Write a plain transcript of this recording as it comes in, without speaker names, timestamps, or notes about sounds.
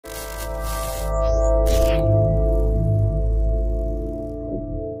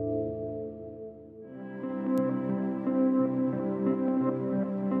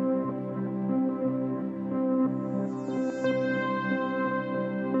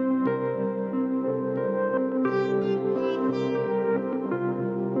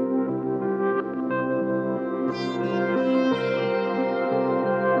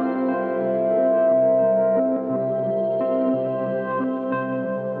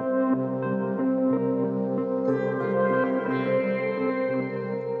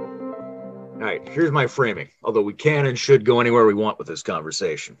right, here's my framing, although we can and should go anywhere we want with this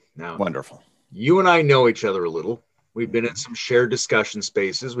conversation. Now, wonderful. You and I know each other a little. We've been in some shared discussion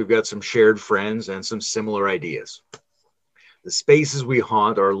spaces. We've got some shared friends and some similar ideas. The spaces we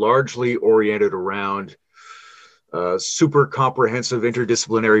haunt are largely oriented around super comprehensive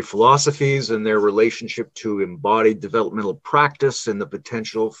interdisciplinary philosophies and their relationship to embodied developmental practice and the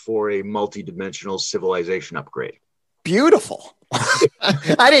potential for a multidimensional civilization upgrade. Beautiful.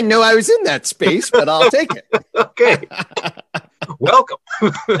 I didn't know I was in that space, but I'll take it. Okay. Welcome.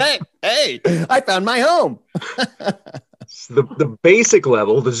 Hey, I found my home. The basic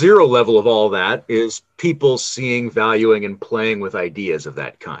level, the zero level of all that is people seeing, valuing, and playing with ideas of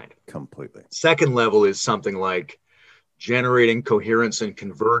that kind. Completely. Second level is something like generating coherence and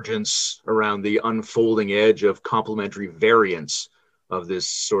convergence around the unfolding edge of complementary variants of this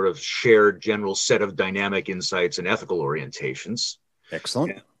sort of shared general set of dynamic insights and ethical orientations.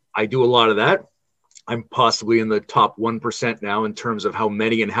 Excellent. I do a lot of that. I'm possibly in the top 1% now in terms of how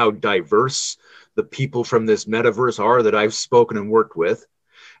many and how diverse the people from this metaverse are that I've spoken and worked with.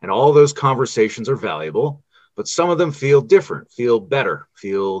 And all those conversations are valuable, but some of them feel different, feel better,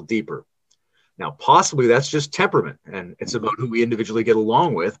 feel deeper. Now, possibly that's just temperament and it's about who we individually get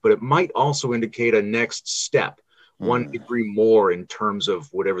along with, but it might also indicate a next step, one degree more in terms of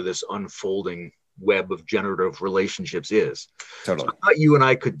whatever this unfolding web of generative relationships is. Totally. So I thought you and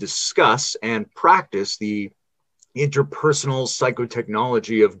I could discuss and practice the interpersonal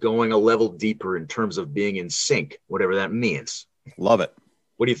psychotechnology of going a level deeper in terms of being in sync, whatever that means. Love it.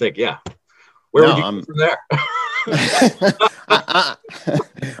 What do you think? Yeah. Where would you go from there?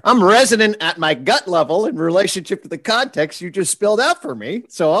 I'm resonant at my gut level in relationship to the context you just spelled out for me.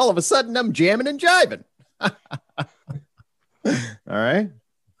 So all of a sudden I'm jamming and jiving. All right.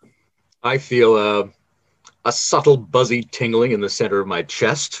 I feel a subtle buzzy tingling in the center of my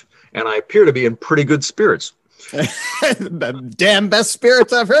chest, and I appear to be in pretty good spirits. The damn best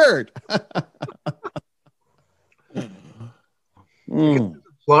spirits I've heard. A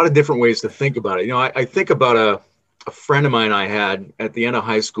lot of different ways to think about it. You know, I think about a friend of mine I had at the end of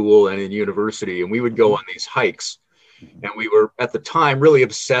high school and in university, and we would go on these hikes. And we were, at the time, really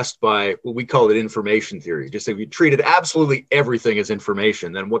obsessed by what we called it information theory. Just if you treated absolutely everything as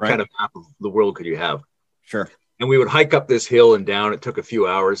information, then what kind of map of the world could you have? Sure. And we would hike up this hill and down. It took a few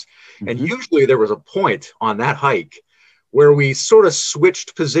hours. And usually there was a point on that hike where we sort of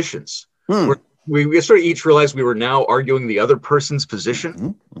switched positions. Where we sort of each realized we were now arguing the other person's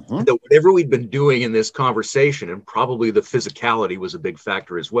position. That whatever we'd been doing in this conversation, and probably the physicality was a big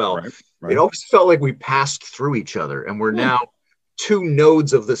factor as well, it always felt like we passed through each other and we're now two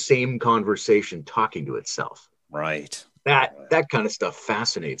nodes of the same conversation talking to itself. Right. That kind of stuff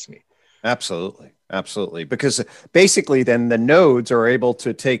fascinates me. Absolutely. Absolutely. Because basically then the nodes are able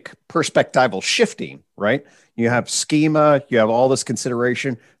to take perspectival shifting, right? You have schema, you have all this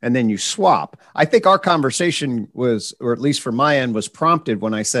consideration, and then you swap. I think our conversation was, or at least from my end, was prompted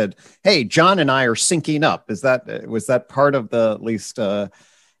when I said, hey, John and I are syncing up. Was that part of the, at least,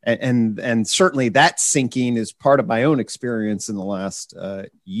 and certainly that syncing is part of my own experience in the last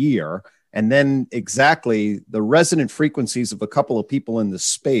year. And then exactly the resonant frequencies of a couple of people in the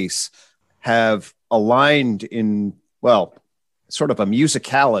space have aligned in, well, sort of a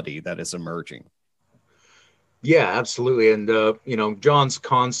musicality that is emerging. Yeah, absolutely. And, you know, John's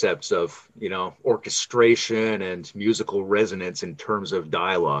concepts of, you know, orchestration and musical resonance in terms of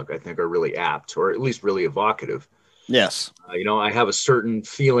dialogue, I think are really apt, or at least really evocative. Yes. You know, I have a certain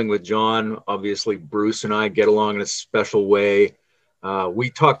feeling with John. Obviously, Bruce and I get along in a special way. We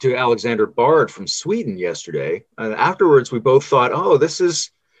talked to Alexander Bard from Sweden yesterday. And afterwards, we both thought, oh, this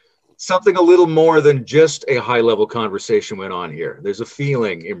is something a little more than just a high-level conversation went on here. There's a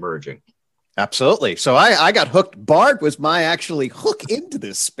feeling emerging. Absolutely. So I got hooked. Bard was my actually hook into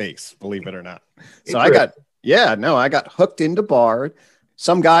this space, believe it or not. So I got hooked into Bard.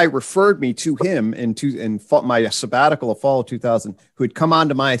 Some guy referred me to him in my sabbatical of fall of 2000, who had come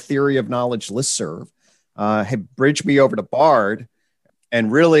onto my theory of knowledge listserv, had bridged me over to Bard,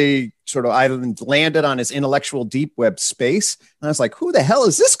 and really sort of I landed on his intellectual deep web space. And I was like, who the hell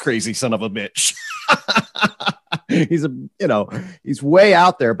is this crazy son of a bitch? He's way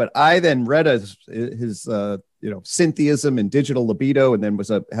out there. But I then read his syntheism and digital libido, and then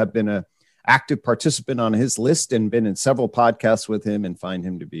have been a active participant on his list and been in several podcasts with him, and find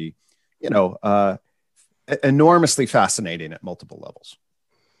him to be, enormously fascinating at multiple levels.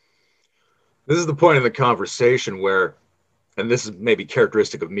 This is the point of the conversation where, and this is maybe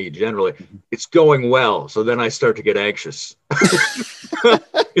characteristic of me generally, it's going well. So then I start to get anxious.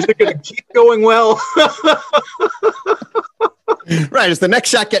 Is it going to keep going well? Right. As the next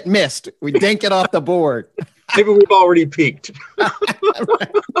shot get missed, we dink it off the board. Maybe we've already peaked.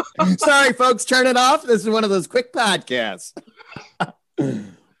 Right. Sorry, folks, turn it off. This is one of those quick podcasts.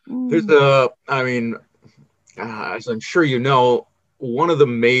 There's as I'm sure you know, one of the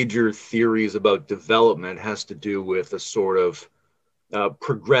major theories about development has to do with a sort of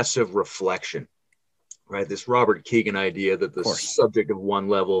progressive reflection, right? This Robert Keegan idea that the subject of one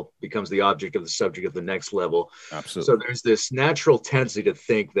level becomes the object of the subject of the next level. Absolutely. So there's this natural tendency to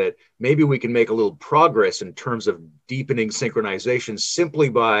think that maybe we can make a little progress in terms of deepening synchronization simply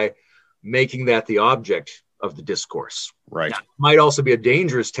by making that the object of the discourse. Right. Now, it might also be a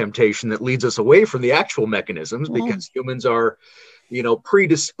dangerous temptation that leads us away from the actual mechanisms because humans are,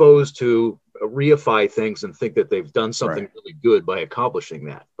 predisposed to reify things and think that they've done something really good by accomplishing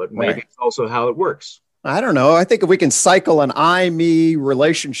that. But maybe it's also how it works. I don't know. I think if we can cycle an I-me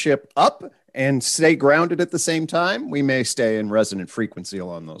relationship up and stay grounded at the same time, we may stay in resonant frequency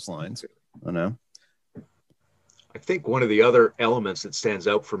along those lines. I know. I think one of the other elements that stands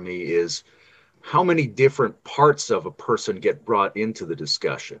out for me is how many different parts of a person get brought into the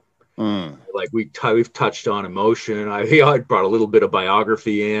discussion. Like we've touched on emotion. I brought a little bit of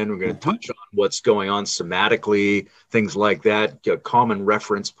biography in. We're going to touch on what's going on somatically, things like that, common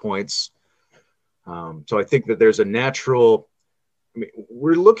reference points. So I think that there's a natural,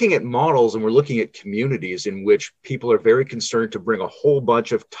 we're looking at models and we're looking at communities in which people are very concerned to bring a whole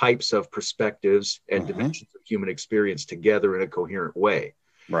bunch of types of perspectives and dimensions of human experience together in a coherent way.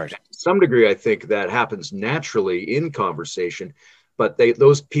 Right. To some degree, I think that happens naturally in conversation, but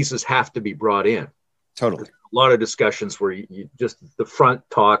those pieces have to be brought in. Totally. There's a lot of discussions where you just the front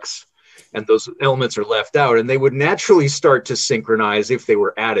talks and those elements are left out, and they would naturally start to synchronize if they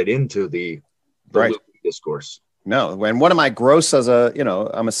were added into the discourse. No, when one of my growths as I'm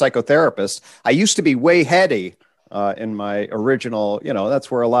a psychotherapist, I used to be way heady in my original, that's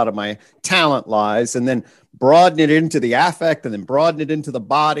where a lot of my talent lies. And then broaden it into the affect and then broaden it into the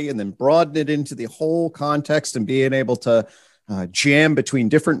body and then broaden it into the whole context and being able to jam between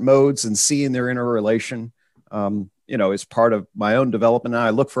different modes and seeing their interrelation, is part of my own development. And I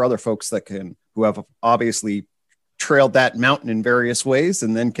look for other folks who have obviously trailed that mountain in various ways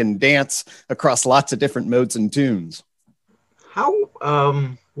and then can dance across lots of different modes and tunes.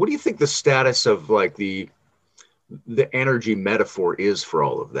 What do you think the status of like the energy metaphor is for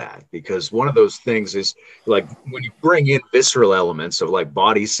all of that? Because one of those things is like when you bring in visceral elements of like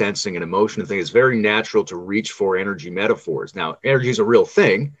body sensing and emotion and things, it's very natural to reach for energy metaphors. Now, energy is a real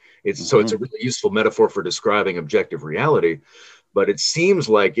thing. So it's a really useful metaphor for describing objective reality. But it seems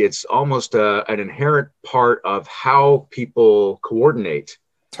like it's almost an inherent part of how people coordinate.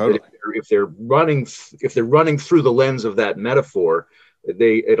 Totally. If they're running through the lens of that metaphor,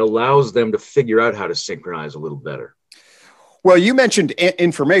 it allows them to figure out how to synchronize a little better. Well, you mentioned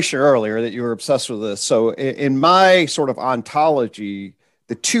information earlier that you were obsessed with this. So in my sort of ontology,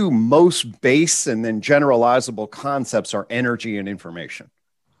 the two most base and then generalizable concepts are energy and information.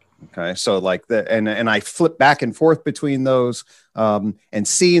 Okay. So like and I flip back and forth between those and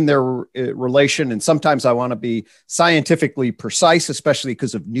seeing their relation. And sometimes I want to be scientifically precise, especially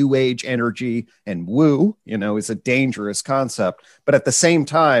because of new age energy and woo, is a dangerous concept. But at the same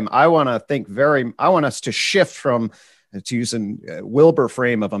time, I want us to shift from, to use a Wilbur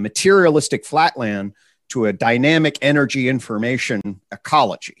frame of a materialistic flatland to a dynamic energy information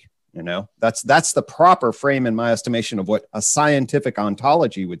ecology. That's the proper frame in my estimation of what a scientific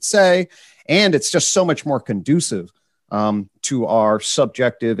ontology would say. And it's just so much more conducive to our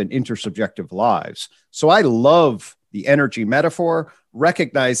subjective and intersubjective lives. So I love the energy metaphor,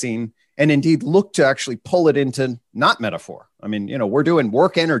 recognizing and indeed look to actually pull it into not metaphor. I mean, we're doing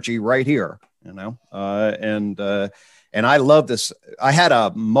work energy right here, and I love this. I had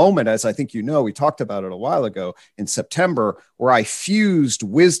a moment, as I think we talked about it a while ago in September, where I fused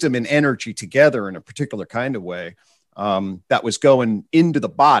wisdom and energy together in a particular kind of way that was going into the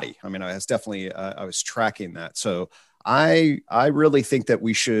body. I mean, I was tracking that. So I really think that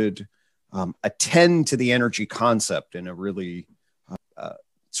we should attend to the energy concept in a really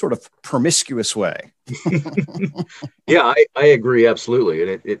sort of promiscuous way. Yeah, I agree. Absolutely.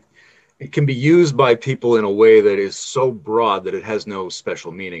 And it can be used by people in a way that is so broad that it has no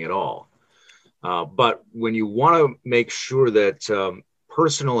special meaning at all. But when you want to make sure that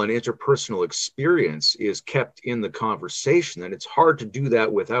personal and interpersonal experience is kept in the conversation, then it's hard to do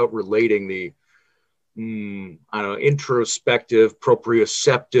that without relating the introspective,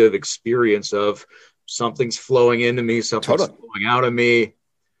 proprioceptive experience of something's flowing into me, something's flowing out of me.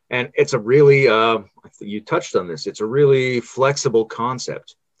 And it's a really, you touched on this, it's a really flexible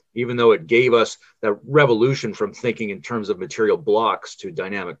concept. even though it gave us that revolution from thinking in terms of material blocks to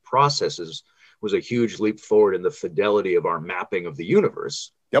dynamic processes, was a huge leap forward in the fidelity of our mapping of the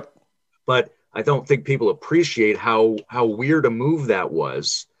universe. Yep. But I don't think people appreciate how weird a move that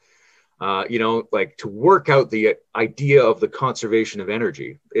was. Like to work out the idea of the conservation of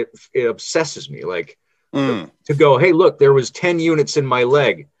energy, it obsesses me. Like to go, hey, look, there was 10 units in my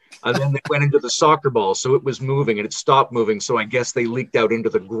leg. And then they went into the soccer ball, so it was moving and it stopped moving. So I guess they leaked out into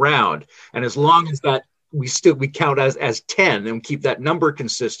the ground. And as long as that we count as 10 and keep that number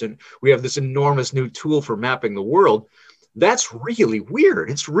consistent, we have this enormous new tool for mapping the world. That's really weird.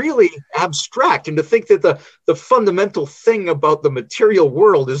 It's really abstract. And to think that the fundamental thing about the material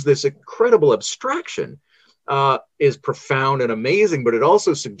world is this incredible abstraction is profound and amazing, but it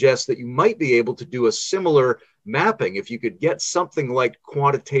also suggests that you might be able to do a similar mapping. If you could get something like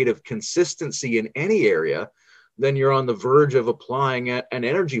quantitative consistency in any area, then you're on the verge of applying an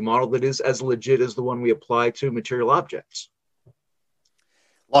energy model that is as legit as the one we apply to material objects.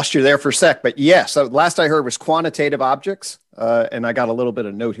 Lost you there for a sec, but yes, so last I heard was quantitative objects, and I got a little bit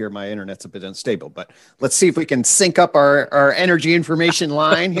of note here. My internet's a bit unstable, but let's see if we can sync up our energy information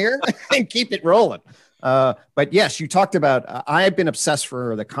line here and keep it rolling. But yes, you talked about, I've been obsessed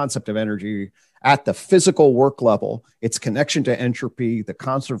for the concept of energy at the physical work level, its connection to entropy, the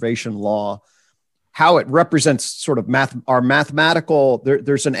conservation law, how it represents sort of our mathematical,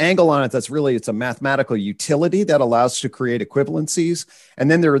 there's an angle on it that's really, it's a mathematical utility that allows to create equivalencies. And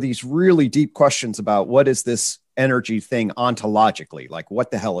then there are these really deep questions about what is this energy thing ontologically? Like, what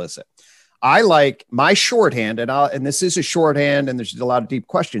the hell is it? I like my shorthand, and this is a shorthand, and there's a lot of deep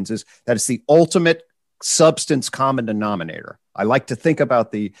questions, is that it's the ultimate substance common denominator. I like to think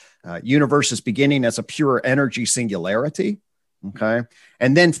about the universe as beginning as a pure energy singularity. Okay.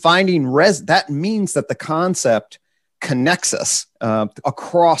 And then finding that means that the concept connects us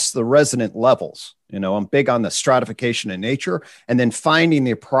across the resonant levels. I'm big on the stratification in nature, and then finding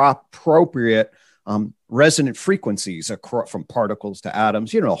the appropriate resonant frequencies from particles to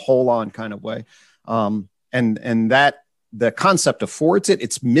atoms, a whole on kind of way. And that the concept affords it.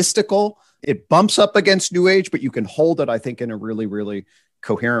 It's mystical. It bumps up against New Age, but you can hold it, I think, in a really, really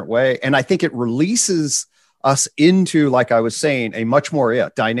coherent way. And I think it releases us into, like I was saying, a much more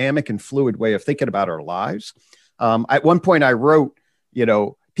dynamic and fluid way of thinking about our lives. At one point I wrote,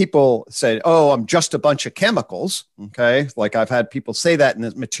 people said, oh, I'm just a bunch of chemicals. Okay. Like I've had people say that in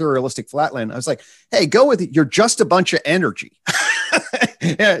the materialistic flatland. I was like, hey, go with it. You're just a bunch of energy.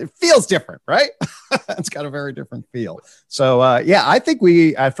 Yeah, it feels different, right? It's got a very different feel. So I think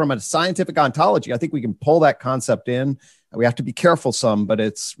we, from a scientific ontology, I think we can pull that concept in. We have to be careful some, but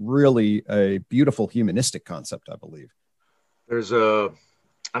it's really a beautiful humanistic concept, I believe. There's I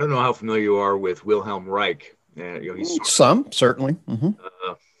don't know how familiar you are with Wilhelm Reich. He's certainly. Mm-hmm.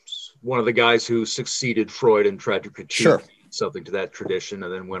 One of the guys who succeeded Freud and tried to critique something to that tradition,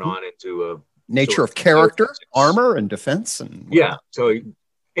 and then went on into nature of character, armor, and defense. And so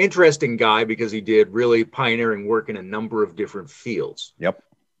interesting guy because he did really pioneering work in a number of different fields. Yep.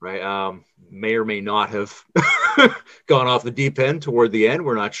 Right. May or may not have gone off the deep end toward the end.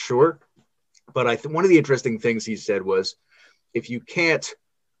 We're not sure. But one of the interesting things he said was, if you can't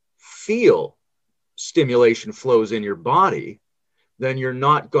feel stimulation flows in your body, then you're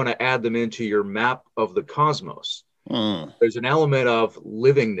not going to add them into your map of the cosmos. There's an element of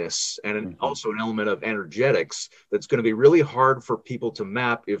livingness and also an element of energetics that's going to be really hard for people to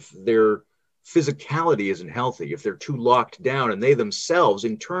map if their physicality isn't healthy, if they're too locked down and they themselves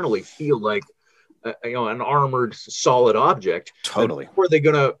internally feel like an armored solid object. Totally. Or are they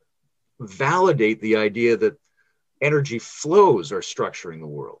going to validate the idea that energy flows are structuring the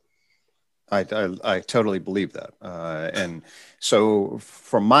world? I totally believe that. And so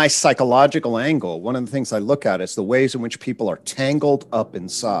from my psychological angle, one of the things I look at is the ways in which people are tangled up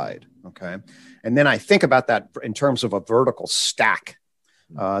inside. Okay. And then I think about that in terms of a vertical stack.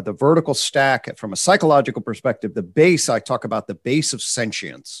 The vertical stack, from a psychological perspective, the base, I talk about the base of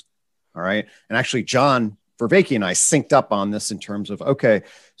sentience. All right. And actually, John Vervaeke and I synced up on this in terms of, okay,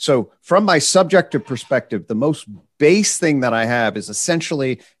 so from my subjective perspective, the most base thing that I have is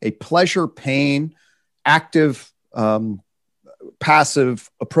essentially a pleasure, pain, active, passive,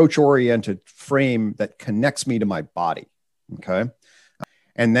 approach-oriented frame that connects me to my body. Okay.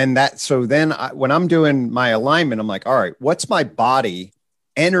 And then when I'm doing my alignment, I'm like, all right, what's my body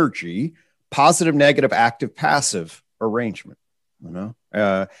energy, positive, negative, active, passive arrangement?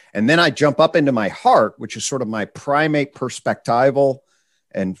 And then I jump up into my heart, which is sort of my primate perspectival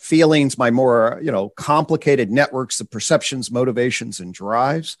and feelings, my more, complicated networks of perceptions, motivations, and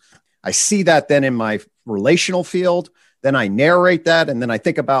drives. I see that then in my relational field. Then I narrate that. And then I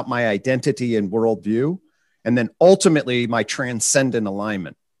think about my identity and worldview. And then ultimately my transcendent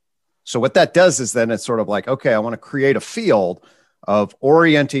alignment. So what that does is then it's sort of like, okay, I want to create a field of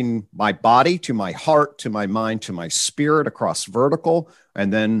orienting my body to my heart, to my mind, to my spirit across vertical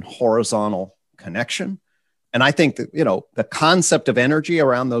and then horizontal connection. And I think that, you know, the concept of energy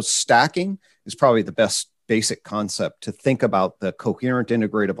around those stacking is probably the best basic concept to think about the coherent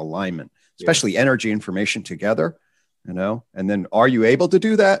integrative alignment, especially energy information together, you know, and then are you able to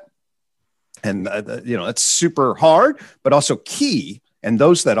do that? And, you know, it's super hard, but also key. And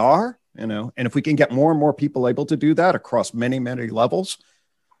those that are, you know, and if we can get more and more people able to do that across many, many levels,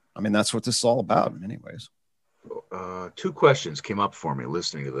 I mean, that's what this is all about in many ways. Two questions came up for me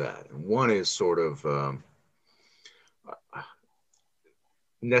listening to that. And one is sort of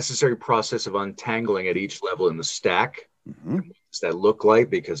necessary process of untangling at each level in the stack. Mm-hmm. What does that look like?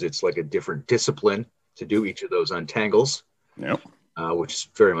 Because it's like a different discipline to do each of those untangles, which is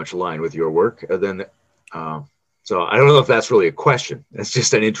very much aligned with your work. So I don't know if that's really a question. That's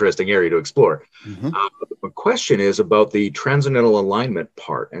just an interesting area to explore. Mm-hmm. The question is about the transcendental alignment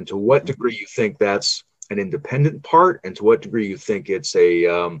part, and to what degree you think that's an independent part, and to what degree you think it's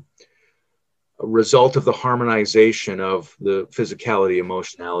a result of the harmonization of the physicality,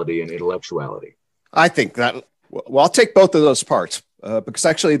 emotionality, and intellectuality. I think that, well, I'll take both of those parts because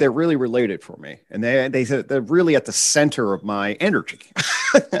actually they're really related for me. And they're really at the center of my energy.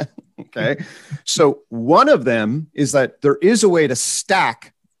 Okay. So one of them is that there is a way to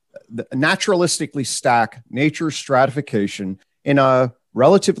naturalistically stack nature's stratification in a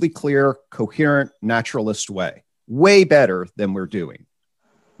relatively clear, coherent, naturalist way better than we're doing.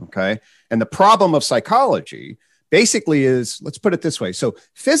 Okay. And the problem of psychology basically is, let's put it this way. So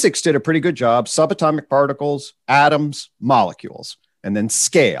physics did a pretty good job, subatomic particles, atoms, molecules, and then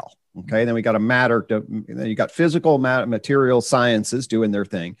scale. Okay. Then we got then you got physical material sciences doing their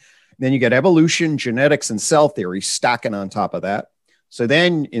thing. Then you get evolution, genetics, and cell theory stacking on top of that. So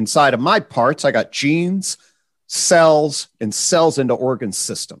then inside of my parts, I got genes, cells, and cells into organ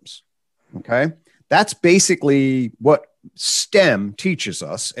systems. Okay. That's basically what STEM teaches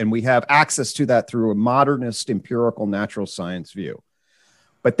us. And we have access to that through a modernist empirical natural science view.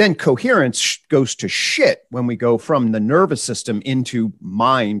 But then coherence goes to shit when we go from the nervous system into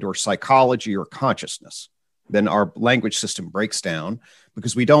mind or psychology or consciousness. Then our language system breaks down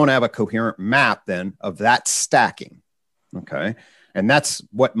because we don't have a coherent map then of that stacking. Okay. And that's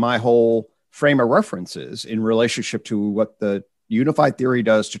what my whole frame of reference is in relationship to what the unified theory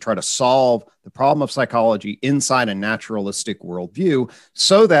does to try to solve the problem of psychology inside a naturalistic worldview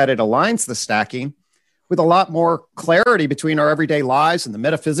so that it aligns the stacking with a lot more clarity between our everyday lives and the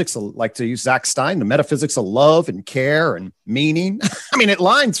metaphysics, like to use Zach Stein, the metaphysics of love and care and meaning. I mean, it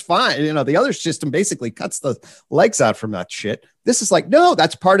lines fine. You know, the other system basically cuts the legs out from that shit. This is like, no,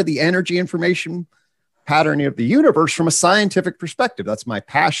 that's part of the energy information pattern of the universe from a scientific perspective. That's my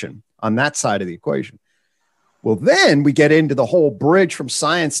passion on that side of the equation. Well, then we get into the whole bridge from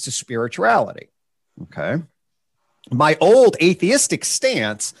science to spirituality. Okay. My old atheistic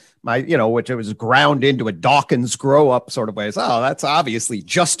stance, which it was ground into a Dawkins grow up sort of way, is, oh, that's obviously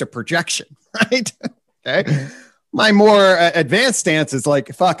just a projection, right? Okay. My more advanced stance is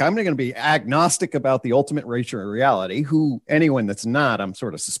like, fuck, I'm going to be agnostic about the ultimate nature of reality. Anyone that's not, I'm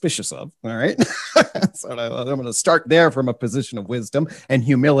sort of suspicious of. All right. So I'm going to start there from a position of wisdom and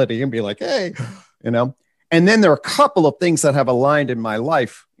humility and be like, hey, and then there are a couple of things that have aligned in my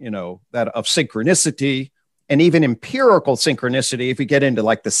life, that of synchronicity and even empirical synchronicity. If we get into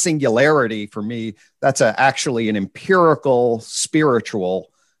like the singularity, for me, that's actually an empirical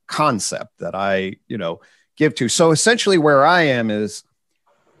spiritual concept that I, give to. So essentially where I am is,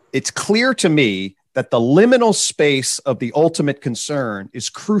 it's clear to me that the liminal space of the ultimate concern is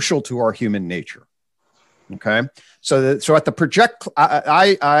crucial to our human nature. Okay. So at the project,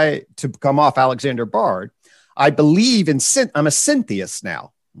 I to come off Alexander Bard, I believe in I'm a syntheist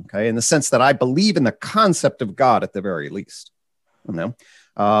now. Okay. In the sense that I believe in the concept of God at the very least.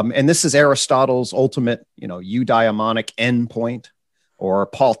 And this is Aristotle's ultimate, eudaimonic endpoint, or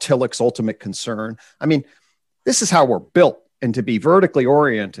Paul Tillich's ultimate concern. I mean, this is how we're built, and to be vertically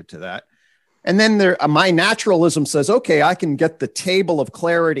oriented to that. And then my naturalism says, okay, I can get the table of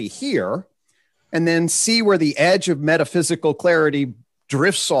clarity here and then see where the edge of metaphysical clarity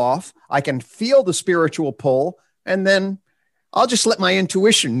drifts off. I can feel the spiritual pull, and then I'll just let my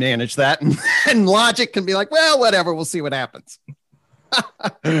intuition manage that. And logic can be like, well, whatever, we'll see what happens.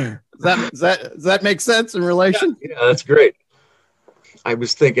 Does that make sense in relation? Yeah, that's great. I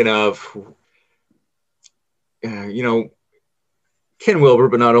was thinking of, Ken Wilber,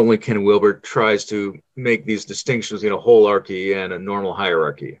 but not only Ken Wilber, tries to make these distinctions in a holarchy and a normal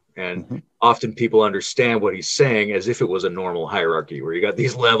hierarchy. And often people understand what he's saying as if it was a normal hierarchy, where you got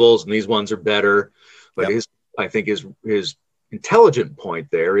these levels and these ones are better. But I think his intelligent point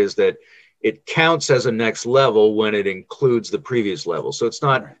there is that it counts as a next level when it includes the previous level. So it's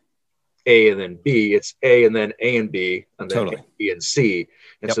not A and then B, it's A and then A and B, and then A, B and C.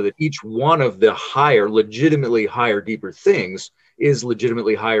 And so that each one of the legitimately higher, deeper things is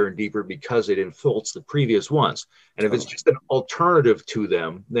legitimately higher and deeper because it infiltrates the previous ones. And if it's just an alternative to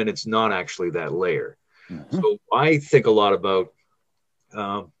them, then it's not actually that layer. So I think a lot about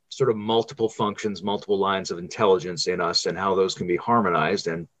sort of multiple functions, multiple lines of intelligence in us and how those can be harmonized.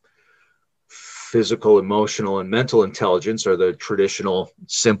 And physical, emotional, and mental intelligence are the traditional,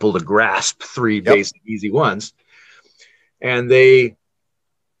 simple to grasp three basic, easy ones. And a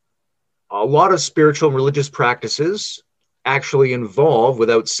lot of spiritual and religious practices actually involve,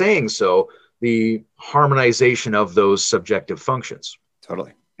 without saying so, the harmonization of those subjective functions.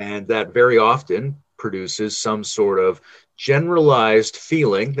 Totally. And that very often produces some sort of generalized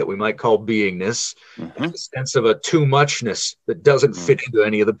feeling that we might call beingness, and a sense of a too muchness that doesn't fit into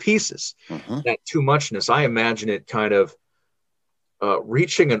any of the pieces. That too muchness, I imagine it kind of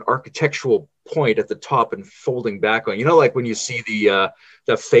reaching an architectural point at the top and folding back on, like when you see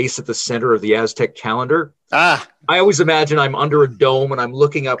the face at the center of the Aztec calendar. I always imagine I'm under a dome and I'm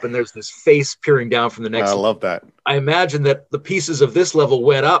looking up and there's this face peering down from the next. I love that. I imagine that the pieces of this level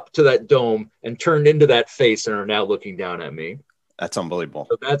went up to that dome and turned into that face and are now looking down at me. That's unbelievable.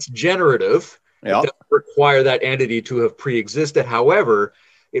 So that's generative. It doesn't require that entity to have pre-existed. However,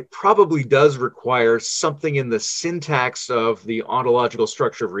 it probably does require something in the syntax of the ontological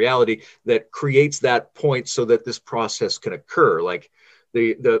structure of reality that creates that point so that this process can occur. Like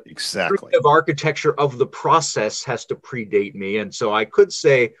the primitive architecture of the process has to predate me. And so I could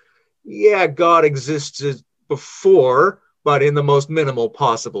say, yeah, God existed before, but in the most minimal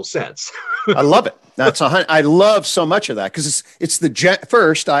possible sense. I love it. I love so much of that because it's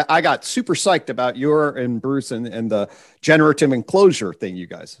first. I got super psyched about your and Bruce and the generative enclosure thing. You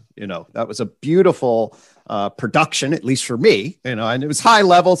guys, that was a beautiful production, at least for me. And it was high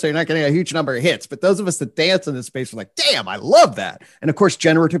level, so you're not getting a huge number of hits. But those of us that dance in this space were like, "Damn, I love that!" And of course,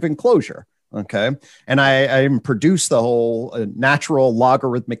 generative enclosure. Okay, and I produced the whole natural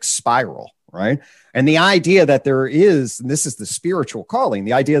logarithmic spiral. Right. And the idea that there is, and this is the spiritual calling,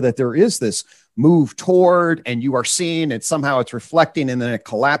 the idea that there is this move toward, and you are seeing it, somehow it's reflecting and then it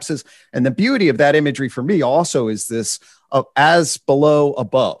collapses. And the beauty of that imagery for me also is this of as below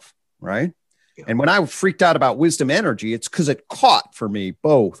above. Right. Yeah. And when I freaked out about wisdom energy, it's because it caught for me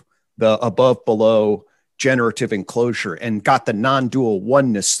both the above below generative enclosure and got the non-dual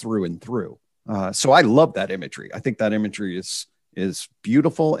oneness through and through. So I love that imagery. I think that imagery is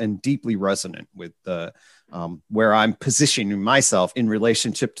beautiful and deeply resonant with where I'm positioning myself in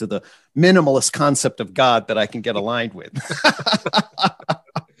relationship to the minimalist concept of God that I can get aligned with.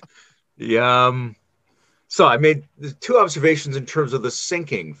 So I made two observations in terms of the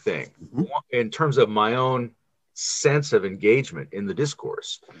syncing thing, in terms of my own sense of engagement in the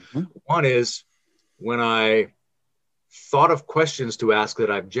discourse. One is when I thought of questions to ask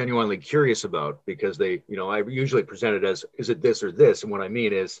that I'm genuinely curious about, because I usually present it as, is it this or this? And what I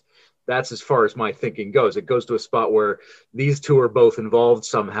mean is that's as far as my thinking goes. It goes to a spot where these two are both involved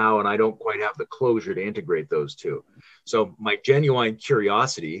somehow, and I don't quite have the closure to integrate those two. So my genuine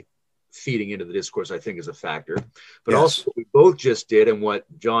curiosity feeding into the discourse, I think, is a factor. But also what we both just did, and what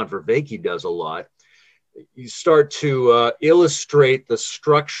John Vervaeke does a lot, you start to illustrate the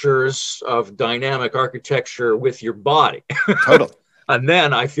structures of dynamic architecture with your body. Totally. And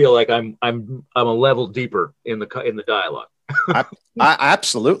then I feel like I'm a level deeper in the dialogue. I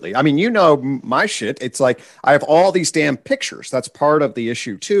absolutely. I mean, my shit. It's like I have all these damn pictures. That's part of the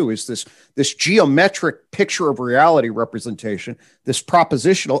issue too. Is this geometric picture of reality representation, this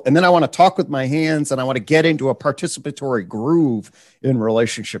propositional, and then I want to talk with my hands, and I want to get into a participatory groove in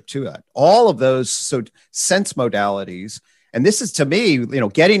relationship to that. All of those sense modalities, and this is to me,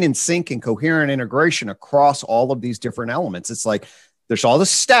 getting in sync and coherent integration across all of these different elements. It's like there's all the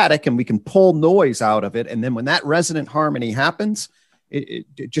static and we can pull noise out of it. And then when that resonant harmony happens, it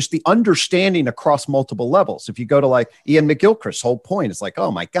just the understanding across multiple levels. If you go to like Ian McGilchrist's whole point, it's like,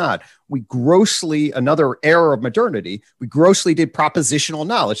 oh my God, another era of modernity, we grossly did propositional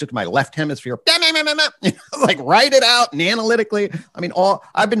knowledge. Look at my left hemisphere, like write it out and analytically. I mean,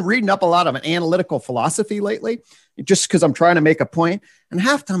 I've been reading up a lot of an analytical philosophy lately, just because I'm trying to make a point. And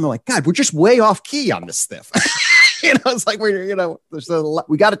half the time I'm like, God, we're just way off key on this stuff. It's like there's a lot,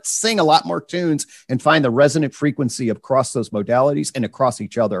 we got to sing a lot more tunes and find the resonant frequency across those modalities and across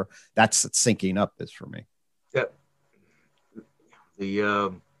each other. That's what syncing up is for me. Yeah.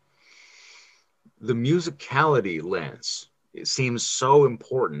 The musicality lens, it seems so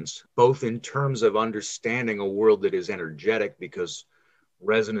important, both in terms of understanding a world that is energetic, because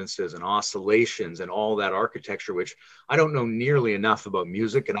resonances and oscillations and all that architecture, which I don't know nearly enough about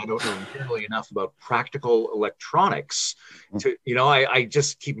music, and I don't know nearly enough about practical electronics to, I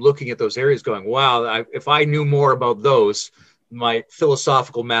just keep looking at those areas going, wow, if I knew more about those, my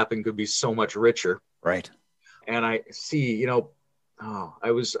philosophical mapping could be so much richer. Right. And I see, I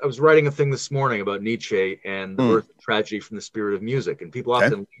was writing a thing this morning about Nietzsche and the birth of tragedy from the spirit of music, and people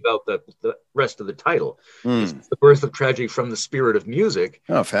often leave out the rest of the title. It's the birth of tragedy from the spirit of music.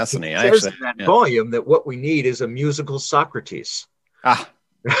 Oh, fascinating! It says in that volume that what we need is a musical Socrates.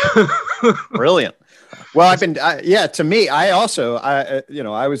 Brilliant. Well, to me, I also,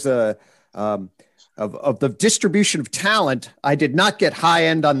 I was of the distribution of talent, I did not get high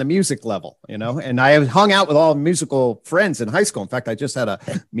end on the music level, and I hung out with all musical friends in high school. In fact, I just had a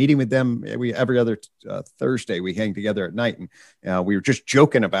meeting with them. Every other Thursday we hang together at night, and we were just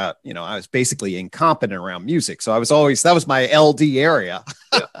joking about, I was basically incompetent around music. So that was my LD area,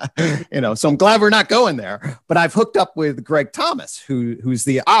 so I'm glad we're not going there, but I've hooked up with Greg Thomas, who's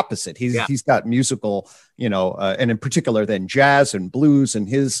the opposite. He's got musical, and in particular then jazz and blues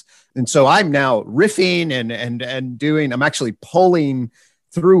and so I'm now riffing and doing, I'm actually pulling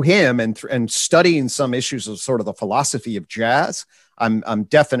through him and studying some issues of sort of the philosophy of jazz. I'm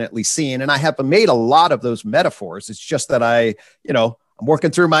definitely seeing, and I have made a lot of those metaphors. It's just that I'm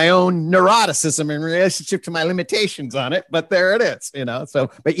working through my own neuroticism in relationship to my limitations on it, but there it is,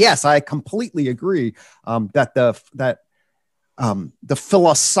 but yes, I completely agree that the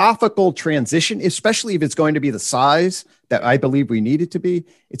philosophical transition, especially if it's going to be the size that I believe we need it to be,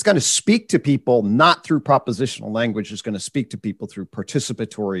 it's going to speak to people not through propositional language. It's going to speak to people through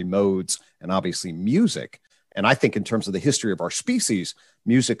participatory modes and obviously music. And I think in terms of the history of our species,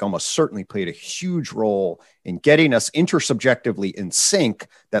 music almost certainly played a huge role in getting us intersubjectively in sync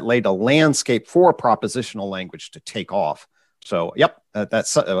that laid a landscape for propositional language to take off. So,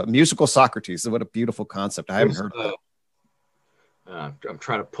 that's musical Socrates. What a beautiful concept. I haven't heard of that. I'm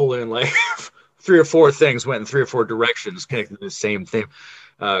trying to pull in like 3 or 4 things went in 3 or 4 directions connected to the same thing.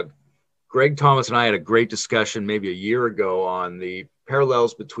 Greg Thomas and I had a great discussion maybe a year ago on the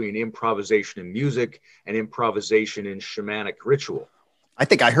parallels between improvisation in music and improvisation in shamanic ritual. I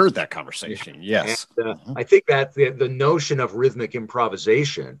think I heard that conversation. Yes. And, I think that the notion of rhythmic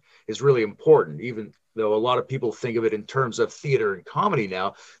improvisation is really important, even though a lot of people think of it in terms of theater and comedy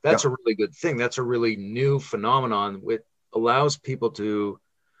now. That's a really good thing. That's a really new phenomenon which allows people to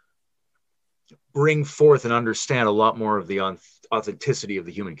bring forth and understand a lot more of the authenticity of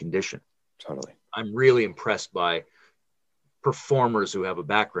the human condition. Totally. I'm really impressed by performers who have a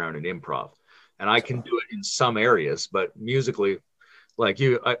background in improv, and I can do it in some areas, but musically, like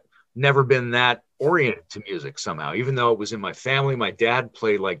you, I've never been that oriented to music somehow, even though it was in my family. My dad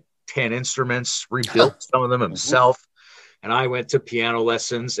played like 10 instruments, rebuilt some of them himself. And I went to piano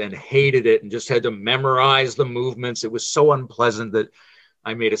lessons and hated it and just had to memorize the movements. It was so unpleasant that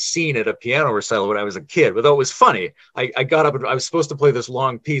I made a scene at a piano recital when I was a kid, but though it was funny. I got up and I was supposed to play this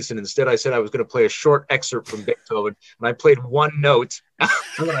long piece, and instead I said I was going to play a short excerpt from Beethoven, and I played one note and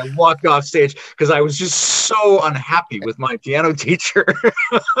then I walked off stage because I was just so unhappy with my piano teacher.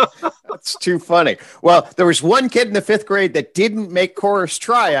 That's too funny. Well, there was one kid in the 5th grade that didn't make chorus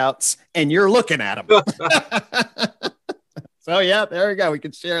tryouts, and you're looking at him. So yeah, there we go. We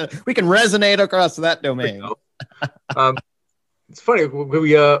can share. We can resonate across that domain. It's funny.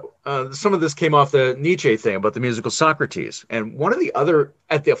 Some of this came off the Nietzsche thing about the musical Socrates, and one of the other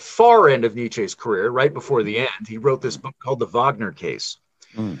at the far end of Nietzsche's career, right before the end, he wrote this book called The Wagner Case.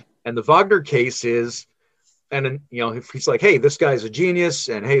 And the Wagner Case is, and he's like, hey, this guy's a genius,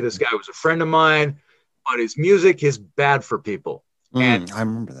 and hey, this guy was a friend of mine, but his music is bad for people. And I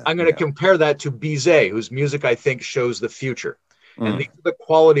remember that. I'm going to compare that to Bizet, whose music I think shows the future. And these are the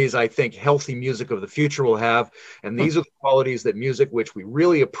qualities I think healthy music of the future will have. And these are the qualities that music, which we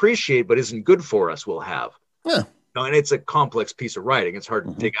really appreciate but isn't good for us, will have. Yeah. And it's a complex piece of writing. It's hard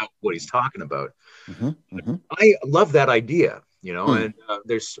to dig out what he's talking about. I love that idea, and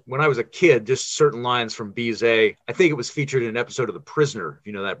there's, when I was a kid, just certain lines from Bizet. I think it was featured in an episode of The Prisoner,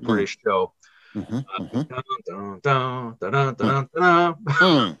 that British show.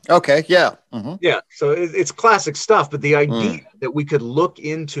 Okay. Yeah. Yeah. So it's classic stuff, but the idea that we could look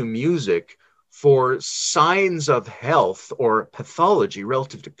into music for signs of health or pathology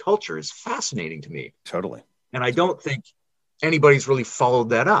relative to culture is fascinating to me. Totally. And I don't think anybody's really followed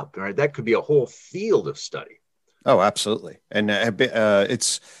that up, right? That could be a whole field of study. Oh, absolutely. And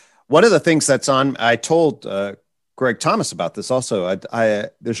it's one of the things that's on, I told Greg Thomas about this also.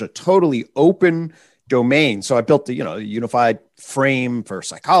 There's a totally open domain. So I built the, unified frame for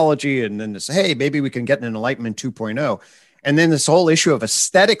psychology, and then this, hey, maybe we can get an Enlightenment 2.0. And then this whole issue of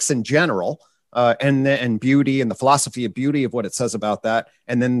aesthetics in general, and beauty and the philosophy of beauty of what it says about that,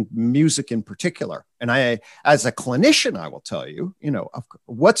 and then music in particular. And I, as a clinician, I will tell you,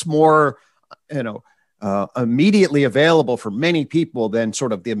 what's more, immediately available for many people than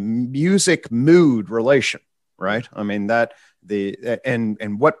sort of the music mood relation, right? I mean,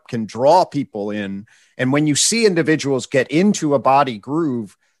 and what can draw people in. And when you see individuals get into a body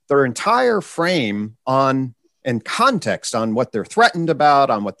groove, their entire frame and context on what they're threatened about,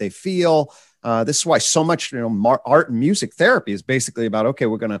 on what they feel. This is why so much, art and music therapy is basically about, okay,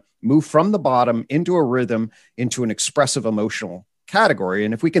 we're going to move from the bottom into a rhythm, into an expressive emotional category.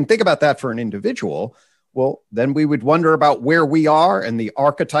 And if we can think about that for an individual, well, then we would wonder about where we are and the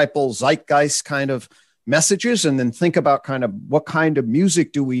archetypal zeitgeist kind of messages, and then think about kind of what kind of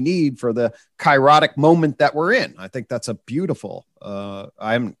music do we need for the kairotic moment that we're in. I think that's a beautiful, I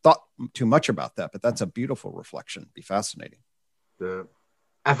haven't thought too much about that, but that's a beautiful reflection. It'd be fascinating.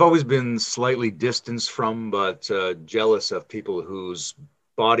 I've always been slightly distanced from, but jealous of people whose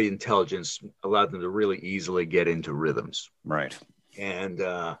body intelligence allowed them to really easily get into rhythms. Right. And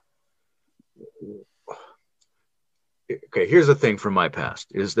okay, here's the thing from my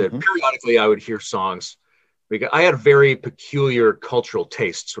past is that periodically I would hear songs because I had very peculiar cultural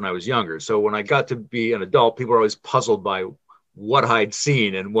tastes when I was younger. So when I got to be an adult, people were always puzzled by what I'd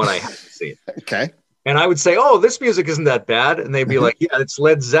seen and what I hadn't seen. Okay. And I would say, oh, this music isn't that bad. And they'd be like, yeah, it's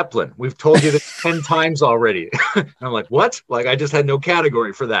Led Zeppelin. We've told you this 10 times already. And I'm like, what? Like, I just had no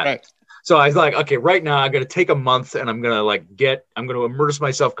category for that. Right. So I was like, okay, right now I'm going to take a month and I'm going to immerse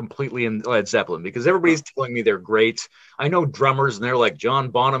myself completely in Led Zeppelin because everybody's telling me they're great. I know drummers and they're like,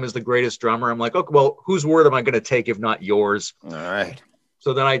 John Bonham is the greatest drummer. I'm like, okay, well, whose word am I going to take if not yours? All right.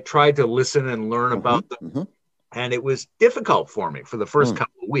 So then I tried to listen and learn about them. And it was difficult for me for the first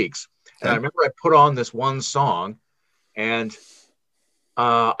couple of weeks. And I remember I put on this one song and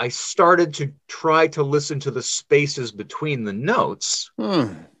I started to try to listen to the spaces between the notes.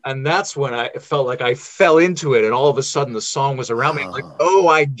 And that's when I felt like I fell into it. And all of a sudden the song was around me. I'm like, oh,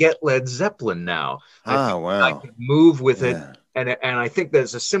 I get Led Zeppelin now. Wow. I could move with it. And I think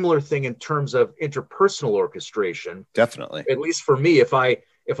there's a similar thing in terms of interpersonal orchestration. Definitely. At least for me, if I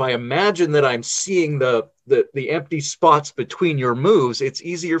imagine that I'm seeing the empty spots between your moves, it's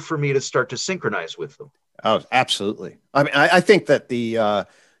easier for me to start to synchronize with them. Oh, absolutely. I mean, I think that the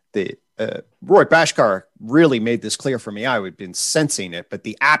Roy Bhaskar really made this clear for me. I had been sensing it, but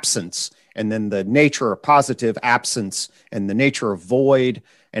the absence and then the nature of positive absence and the nature of void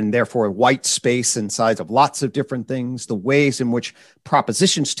and therefore white space inside of lots of different things, the ways in which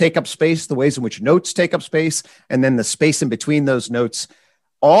propositions take up space, the ways in which notes take up space, and then the space in between those notes.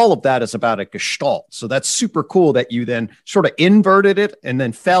 All of that is about a gestalt. So that's super cool that you then sort of inverted it and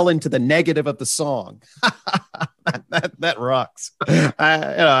then fell into the negative of the song. that rocks.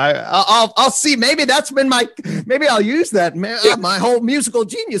 I'll see. Maybe that's been maybe I'll use that. My whole musical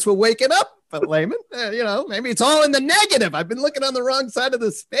genius will wake it up. But Layman, maybe it's all in the negative. I've been looking on the wrong side of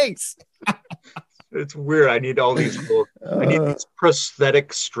the space. It's weird. I need all these these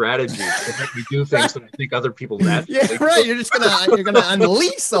prosthetic strategies to make me do things that I think other people naturally. Yeah, right. You're gonna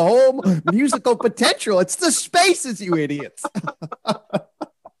unleash the whole musical potential. It's the spaces, you idiots.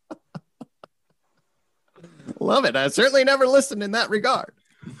 Love it. I certainly never listened in that regard.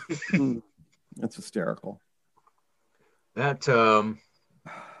 That's hysterical. That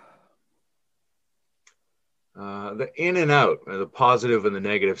the in and out, the positive and the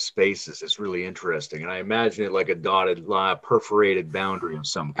negative spaces is really interesting. And I imagine it like a dotted line, perforated boundary of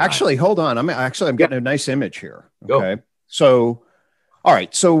some kind. Actually, hold on. I'm getting a nice image here. Okay. Go. So, all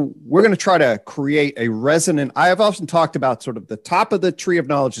right. So we're going to try to create a resonant. I have often talked about sort of the top of the tree of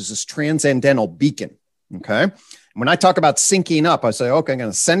knowledge is this transcendental beacon. Okay. When I talk about syncing up, I say, okay, I'm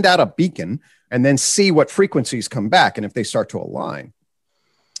going to send out a beacon and then see what frequencies come back and if they start to align.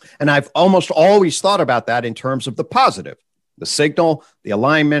 And I've almost always thought about that in terms of the positive, the signal, the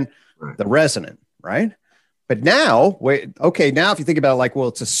alignment, the resonant, right? But now, now if you think about it like, well,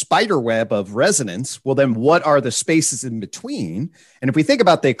 it's a spider web of resonance. Well, then what are the spaces in between? And if we think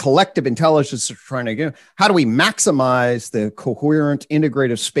about the collective intelligence of trying to get, how do we maximize the coherent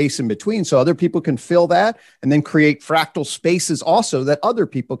integrative space in between so other people can fill that and then create fractal spaces also that other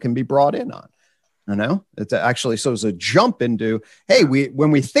people can be brought in on? You know, it's actually, so it's a jump into, hey,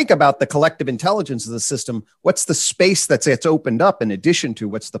 when we think about the collective intelligence of the system, what's the space that's opened up in addition to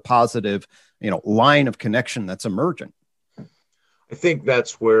what's the positive, line of connection that's emergent? I think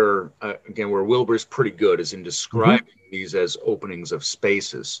that's where, again, where Wilber's pretty good is in describing these as openings of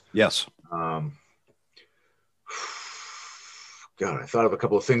spaces. Yes. God, I thought of a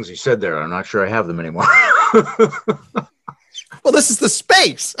couple of things you said there. I'm not sure I have them anymore. Well, this is the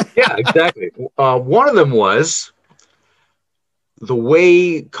space. Yeah, exactly. One of them was the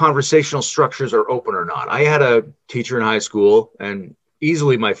way conversational structures are open or not. I had a teacher in high school, and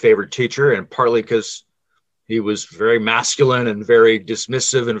easily my favorite teacher, and partly because he was very masculine and very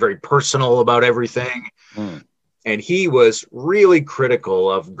dismissive and very personal about everything. And he was really critical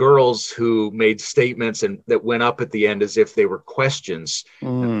of girls who made statements and that went up at the end as if they were questions.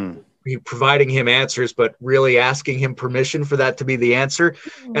 Providing him answers, but really asking him permission for that to be the answer.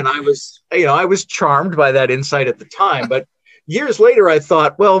 And I was charmed by that insight at the time. But years later, I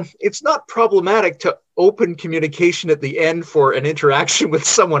thought, well, it's not problematic to open communication at the end for an interaction with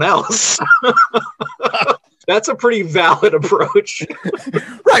someone else. That's a pretty valid approach.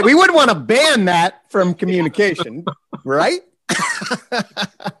 Right. We wouldn't want to ban that from communication, right?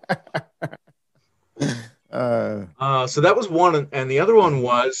 So that was one. And the other one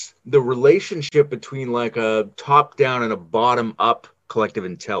was the relationship between like a top down and a bottom up collective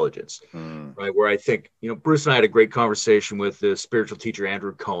intelligence, right? Where I think, Bruce and I had a great conversation with the spiritual teacher,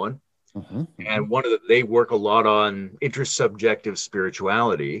 Andrew Cohen. And they work a lot on intersubjective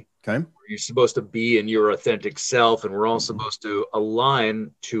spirituality. Okay. You're supposed to be in your authentic self, and we're all supposed to align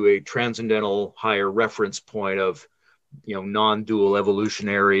to a transcendental higher reference point of, non-dual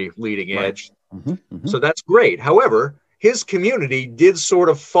evolutionary leading edge. So that's great. However, his community did sort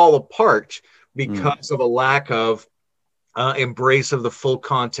of fall apart because of a lack of embrace of the full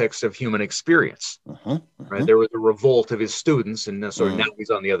context of human experience. Right? There was a revolt of his students, and now he's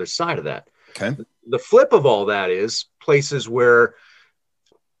on the other side of that. Okay. The flip of all that is places where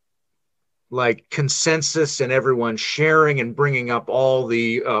like consensus and everyone sharing and bringing up all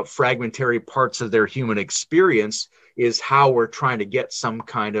the fragmentary parts of their human experience is how we're trying to get some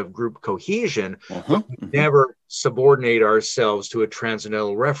kind of group cohesion. But we never subordinate ourselves to a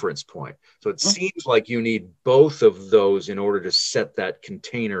transcendental reference point. So it seems like you need both of those in order to set that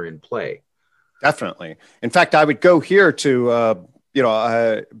container in play. Definitely. In fact, I would go here to, I'm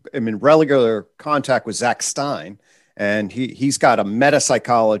in regular contact with Zach Stein, and he's got a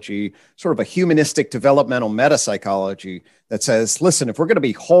metapsychology, sort of a humanistic developmental metapsychology that says, listen, if we're going to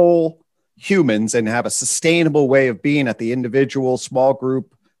be whole humans and have a sustainable way of being at the individual, small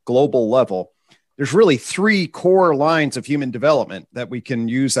group, global level, there's really three core lines of human development that we can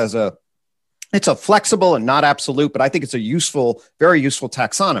use it's a flexible and not absolute, but I think it's a useful, very useful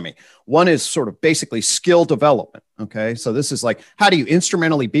taxonomy. One is sort of basically skill development. Okay. So this is like, how do you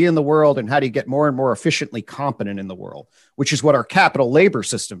instrumentally be in the world and how do you get more and more efficiently competent in the world, which is what our capital labor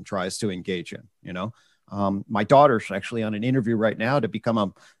system tries to engage in. My daughter's actually on an interview right now to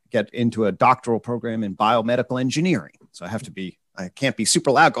get into a doctoral program in biomedical engineering. So I can't be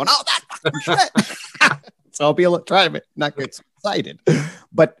super loud going, oh, that fucking shit. So I'll be able to try to not get so excited.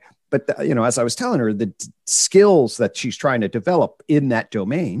 But as I was telling her, the skills that she's trying to develop in that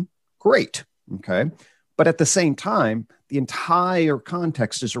domain, great. Okay. But at the same time, the entire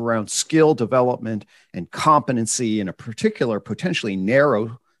context is around skill development and competency in a particular, potentially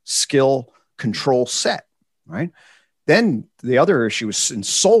narrow skill control set, right? Then the other issue is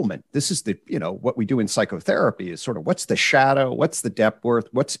ensoulment. This is what we do in psychotherapy is sort of what's the shadow, what's the depth worth,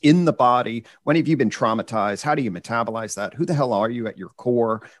 what's in the body, when have you been traumatized, how do you metabolize that, who the hell are you at your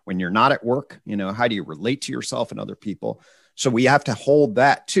core when you're not at work, how do you relate to yourself and other people? So we have to hold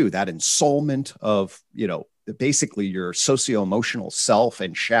that too, that ensoulment of, basically your socio-emotional self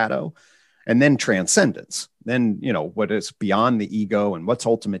and shadow, and then transcendence. Then, what is beyond the ego and what's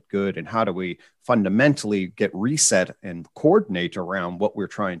ultimate good, and how do we fundamentally get reset and coordinate around what we're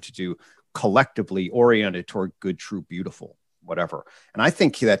trying to do collectively oriented toward good, true, beautiful, whatever. And I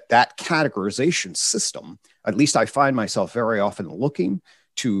think that categorization system, at least I find myself very often looking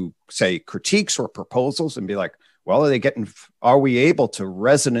to say critiques or proposals and be like, well, are we able to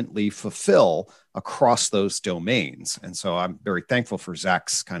resonantly fulfill across those domains? And so I'm very thankful for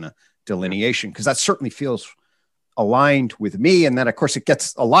Zach's kind of delineation, because that certainly feels aligned with me. And then of course it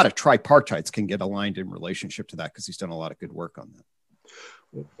gets a lot of tripartites can get aligned in relationship to that, because he's done a lot of good work on that.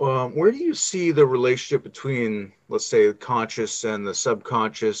 Where do you see the relationship between, let's say, the conscious and the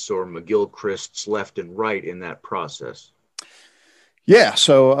subconscious, or McGill-Christ's left and right in that process? Yeah.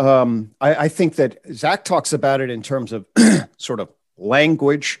 So I think that Zach talks about it in terms of sort of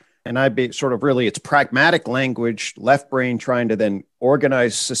language And I'd be sort of really, it's pragmatic language, left brain trying to then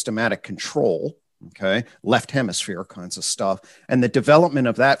organize systematic control, okay, left hemisphere kinds of stuff, and the development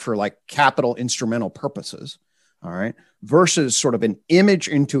of that for like capital instrumental purposes, all right, versus sort of an image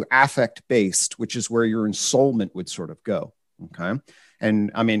into affect based, which is where your ensoulment would sort of go, okay.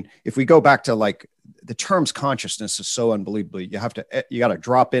 And I mean, if we go back to like the terms consciousness is so unbelievably, you got to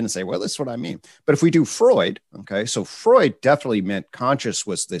drop in and say, well, this is what I mean. But if we do Freud, okay, so Freud definitely meant conscious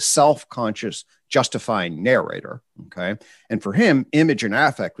was the self-conscious justifying narrator, okay. And for him, image and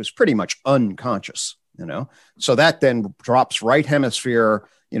affect was pretty much unconscious, you know. So that then drops right hemisphere,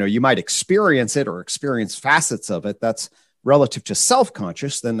 you know, you might experience it or experience facets of it. That's relative to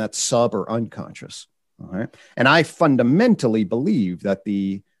self-conscious, then that's sub or unconscious. All right. And I fundamentally believe that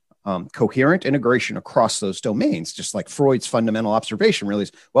the coherent integration across those domains, just like Freud's fundamental observation really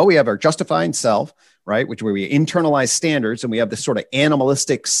is, well, we have our justifying self, right, which where we internalize standards, and we have this sort of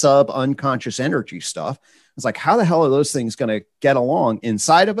animalistic sub-unconscious energy stuff. It's like, how the hell are those things going to get along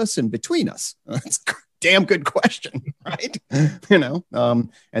inside of us and between us? That's a damn good question, right? You know,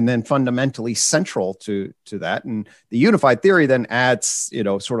 and then fundamentally central to that. And the unified theory then adds, you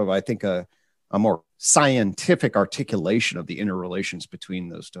know, sort of, I think, a more scientific articulation of the interrelations between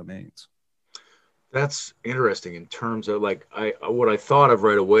those domains. That's interesting in terms of like, what I thought of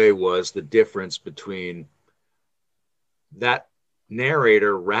right away was the difference between that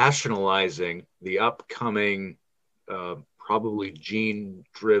narrator rationalizing the upcoming, probably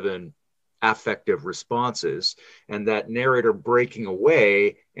gene-driven affective responses, and that narrator breaking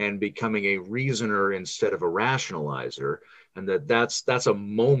away and becoming a reasoner instead of a rationalizer. And that's a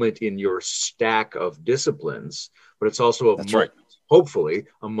moment in your stack of disciplines, but it's also a moment, right, hopefully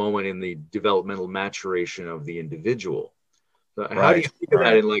a moment in the developmental maturation of the individual. So right, how do you think of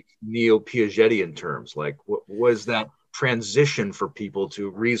that in like neo-Piagetian terms? Like, what was that transition for people to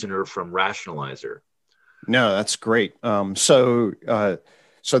reasoner from rationalizer? No, that's great.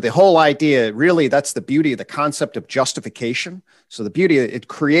 So the whole idea, really, that's the beauty of the concept of justification. So the beauty, it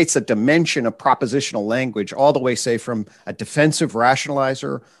creates a dimension of propositional language all the way, say, from a defensive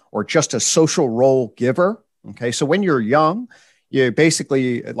rationalizer or just a social role giver. Okay, so when you're young, you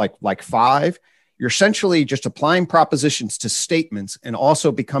basically, like 5, you're essentially just applying propositions to statements and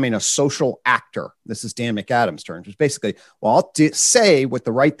also becoming a social actor. This is Dan McAdams' terms. It's basically, well, I'll say what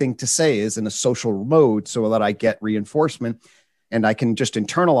the right thing to say is in a social mode so that I get reinforcement. And I can just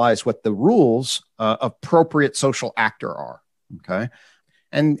internalize what the rules of appropriate social actor are, okay?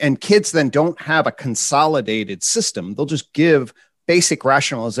 And kids then don't have a consolidated system. They'll just give basic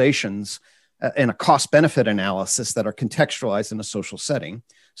rationalizations in a cost-benefit analysis that are contextualized in a social setting.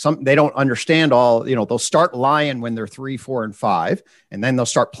 They don't understand all, you know, they'll start lying when they're 3, 4, and 5, and then they'll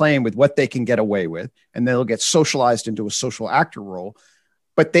start playing with what they can get away with, and they'll get socialized into a social actor role.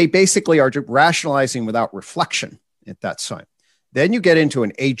 But they basically are rationalizing without reflection at that time. Then you get into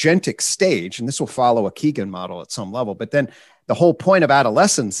an agentic stage, and this will follow a Keegan model at some level. But then the whole point of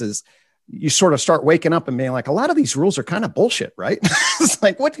adolescence is you sort of start waking up and being like, a lot of these rules are kind of bullshit, right? It's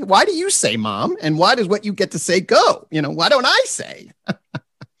like, why do you say, Mom? And why does what you get to say go? You know, why don't I say?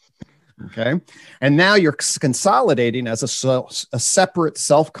 Okay. And now you're consolidating as a separate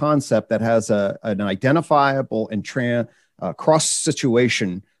self-concept that has an identifiable and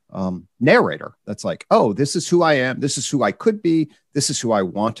cross-situation narrator that's like, oh, this is who I am. This is who I could be. This is who I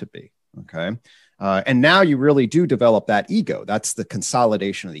want to be. Okay. And now you really do develop that ego. That's the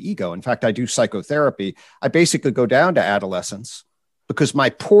consolidation of the ego. In fact, I do psychotherapy. I basically go down to adolescence because my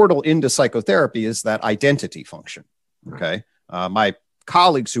portal into psychotherapy is that identity function. Okay. My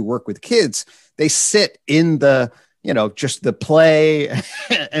colleagues who work with kids, they sit in the, you know, just the play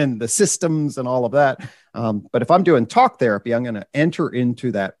and the systems and all of that. But if I'm doing talk therapy, I'm going to enter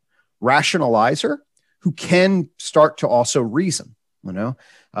into that rationalizer who can start to also reason, you know,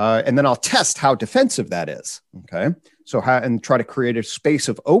 and then I'll test how defensive that is. Okay. So and try to create a space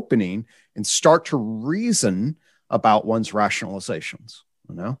of opening and start to reason about one's rationalizations,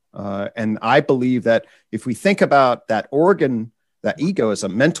 you know, and I believe that if we think about that organ, that ego as a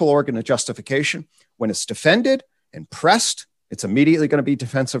mental organ of justification, when it's defended and pressed, it's immediately going to be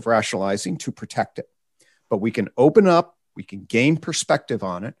defensive rationalizing to protect it. But we can open up, we can gain perspective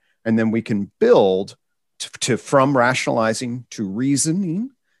on it, and then we can build from rationalizing to reasoning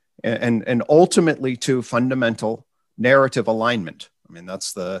and ultimately to fundamental narrative alignment. I mean,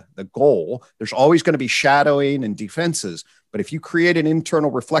 that's the goal. There's always going to be shadowing and defenses, but if you create an internal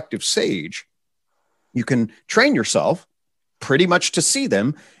reflective sage, you can train yourself pretty much to see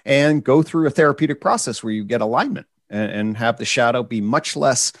them and go through a therapeutic process where you get alignment and have the shadow be much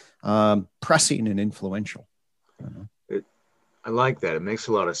less pressing and influential. I like that. It makes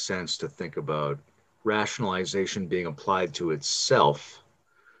a lot of sense to think about rationalization being applied to itself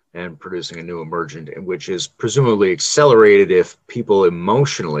and producing a new emergent, which is presumably accelerated if people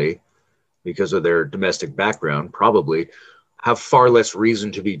emotionally, because of their domestic background, probably have far less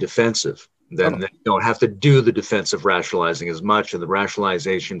reason to be defensive. Then they don't have to do the defensive rationalizing as much, and the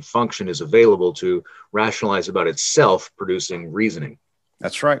rationalization function is available to rationalize about itself, producing reasoning.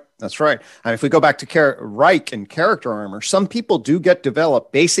 That's right. That's right. And if we go back to Reich and character armor, some people do get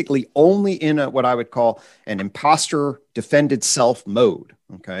developed basically only in what I would call an imposter defended self mode.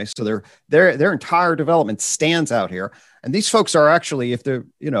 Okay, so their entire development stands out here, and these folks are actually, if they're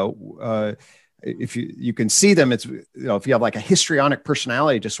if you can see them, it's if you have like a histrionic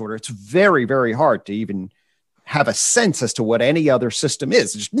personality disorder, it's very, very hard to even have a sense as to what any other system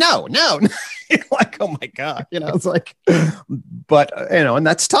is. It's just no. Like, oh my God, it's like, but, and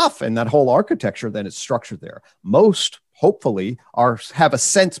that's tough. And that whole architecture then is structured there. Most hopefully have a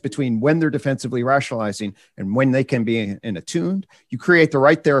sense between when they're defensively rationalizing and when they can be in attuned. You create the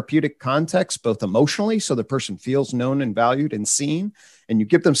right therapeutic context, both emotionally, so the person feels known and valued and seen, and you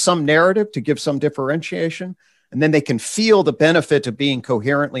give them some narrative to give some differentiation. And then they can feel the benefit of being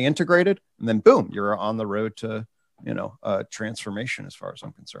coherently integrated. And then boom, you're on the road to, transformation as far as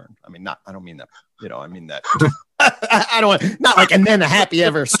I'm concerned. I mean, I don't mean that, I mean that. I don't want, not like, and then a happy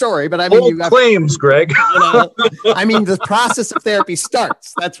ever story, but I mean, you claims, Greg. I mean, the process of therapy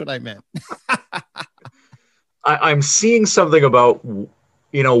starts. That's what I meant. I'm seeing something about,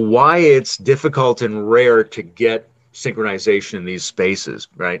 why it's difficult and rare to get synchronization in these spaces,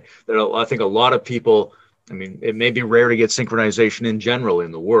 right? I think a lot of people, it may be rare to get synchronization in general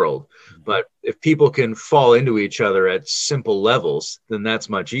in the world, but if people can fall into each other at simple levels, then that's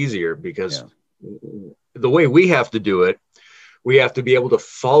much easier, because the way we have to do it, we have to be able to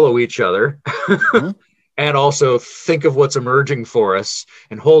follow each other and also think of what's emerging for us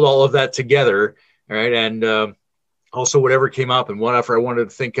and hold all of that together. All right. And also whatever came up and whatever I wanted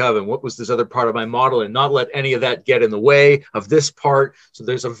to think of and what was this other part of my model, and not let any of that get in the way of this part. So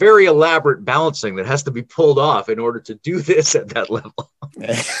there's a very elaborate balancing that has to be pulled off in order to do this at that level.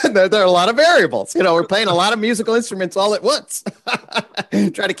 There are a lot of variables. We're playing a lot of musical instruments all at once.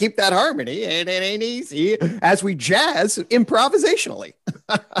 Try to keep that harmony, and it ain't easy as we jazz improvisationally.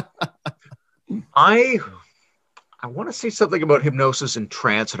 I want to say something about hypnosis and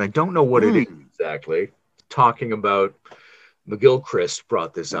trance, and I don't know what it is exactly. Talking about McGilchrist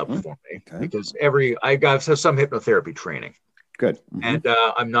brought this up for me, because I got some hypnotherapy training. Good. And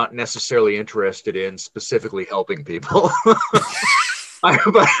I'm not necessarily interested in specifically helping people. I'm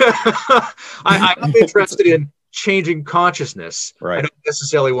interested in changing consciousness. Right. I don't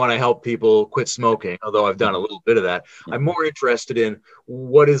necessarily want to help people quit smoking, although I've done a little bit of that. I'm more interested in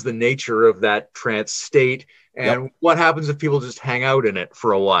what is the nature of that trance state, and what happens if people just hang out in it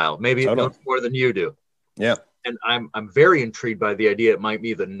for a while. Maybe it knows more than you do. Yeah. And I'm very intrigued by the idea it might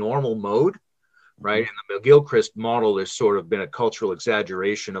be the normal mode, right? In the McGilchrist model, there's sort of been a cultural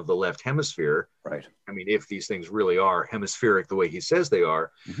exaggeration of the left hemisphere. Right. If these things really are hemispheric the way he says they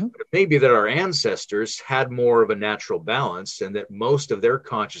are, but it may be that our ancestors had more of a natural balance, and that most of their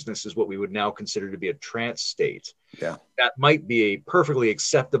consciousness is what we would now consider to be a trance state. Yeah. That might be a perfectly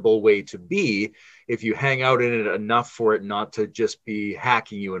acceptable way to be if you hang out in it enough for it not to just be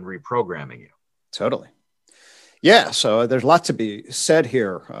hacking you and reprogramming you. Totally. Yeah, so there's lots to be said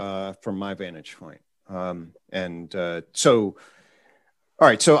here from my vantage point. So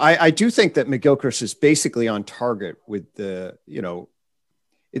I do think that McGilchrist is basically on target with the,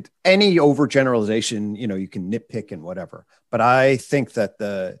 any overgeneralization, you can nitpick and whatever. But I think that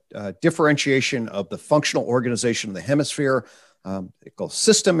the differentiation of the functional organization of the hemisphere,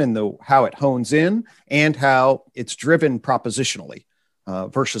 system and how it hones in, and how it's driven propositionally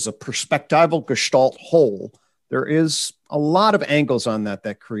versus a perspectival gestalt whole, there is a lot of angles on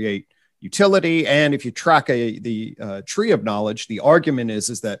that create utility. And if you track the tree of knowledge, the argument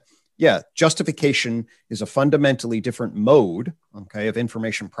is that, justification is a fundamentally different mode, of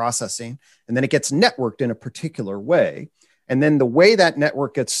information processing. And then it gets networked in a particular way. And then the way that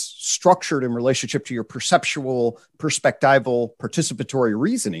network gets structured in relationship to your perceptual, perspectival, participatory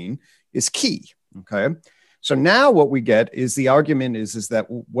reasoning is key. Okay. So now what we get is the argument is that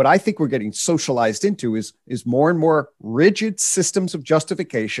what I think we're getting socialized into is more and more rigid systems of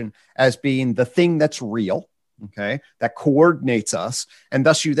justification as being the thing that's real, that coordinates us. And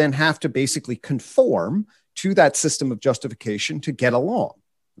thus you then have to basically conform to that system of justification to get along,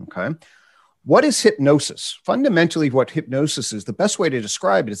 What is hypnosis? Fundamentally, what hypnosis is, the best way to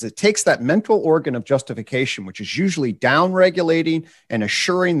describe it is it takes that mental organ of justification, which is usually down-regulating and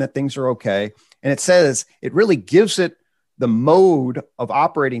assuring that things are okay, and it says it really gives it the mode of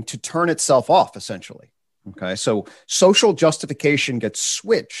operating to turn itself off, essentially. Okay. So social justification gets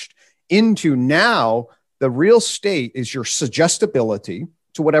switched into now the real state is your suggestibility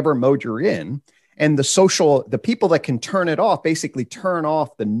to whatever mode you're in. And the people that can turn it off basically turn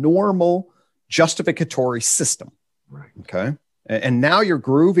off the normal justificatory system. Right. Okay. And now you're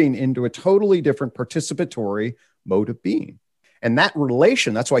grooving into a totally different participatory mode of being. And that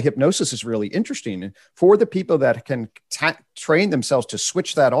relation, that's why hypnosis is really interesting. And for the people that can train themselves to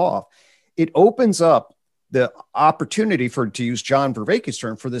switch that off, it opens up the opportunity for, to use John Vervaeke's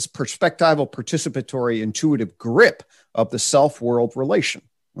term, for this perspectival, participatory, intuitive grip of the self-world relation,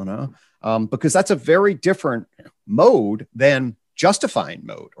 because that's a very different mode than justifying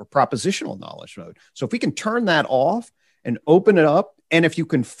mode or propositional knowledge mode. So if we can turn that off and open it up, and if you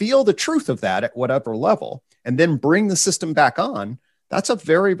can feel the truth of that at whatever level, and then bring the system back on, that's a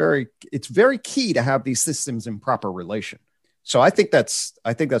it's very key to have these systems in proper relation. So I think that's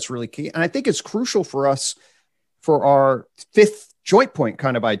really key. And I think it's crucial for us for our fifth joint point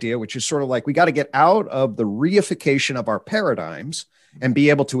kind of idea, which is sort of like, we got to get out of the reification of our paradigms and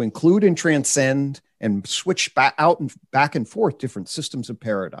be able to include and transcend and switch back and forth different systems of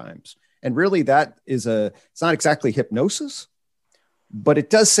paradigms. And really that is it's not exactly hypnosis, but it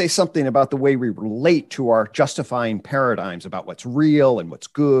does say something about the way we relate to our justifying paradigms about what's real and what's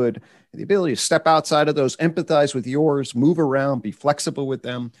good, and the ability to step outside of those, empathize with yours, move around, be flexible with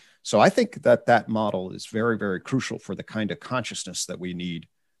them. So I think that model is very, very crucial for the kind of consciousness that we need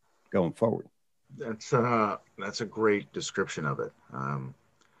going forward. That's a great description of it.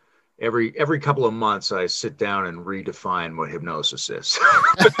 Every couple of months, I sit down and redefine what hypnosis is.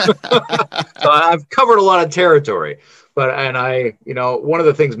 So I've covered a lot of territory, one of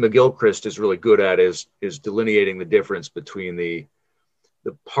the things McGilchrist is really good at is delineating the difference between the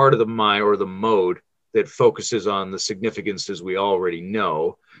part of the mind or the mode that focuses on the significances we already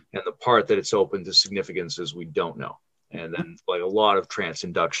know, and the part that it's open to significances we don't know. And then, like, a lot of trance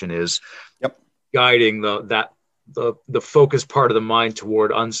induction is guiding the focused part of the mind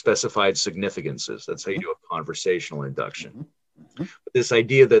toward unspecified significances. That's how you do a conversational induction. But this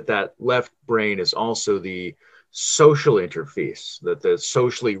idea that left brain is also the social interface, that the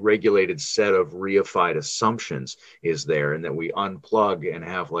socially regulated set of reified assumptions is there, and that we unplug and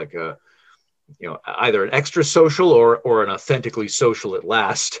have like a, either an extra social or an authentically social at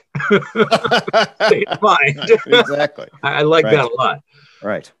last state of mind. Exactly. I like that a lot.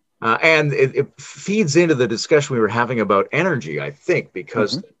 Right. And it feeds into the discussion we were having about energy, I think,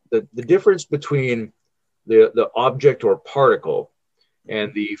 because the difference between the object or particle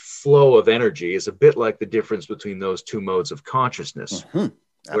and the flow of energy is a bit like the difference between those two modes of consciousness.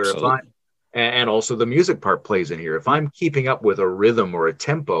 Where and also the music part plays in here. If I'm keeping up with a rhythm or a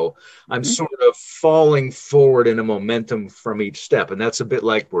tempo, I'm sort of falling forward in a momentum from each step. And that's a bit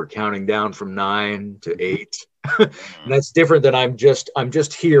like we're counting down from 9 to 8. And that's different than I'm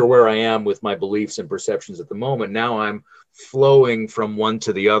just here where I am with my beliefs and perceptions at the moment. Now I'm flowing from one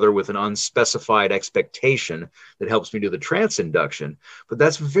to the other with an unspecified expectation that helps me do the trance induction. But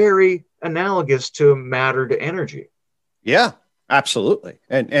that's very analogous to matter to energy. Yeah, absolutely.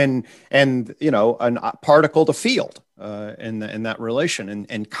 And a particle to field in that relation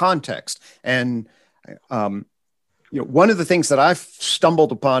and context. And one of the things that I've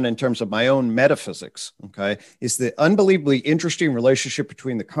stumbled upon in terms of my own metaphysics, is the unbelievably interesting relationship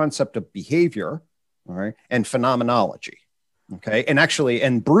between the concept of behavior, and phenomenology.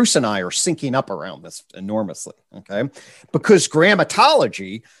 And Bruce and I are syncing up around this enormously. Because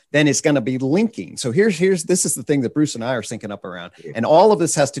grammatology then is going to be linking. So this is the thing that Bruce and I are syncing up around. And all of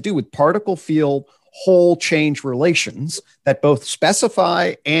this has to do with particle field whole change relations that both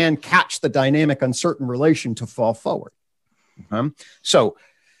specify and catch the dynamic uncertain relation to fall forward. So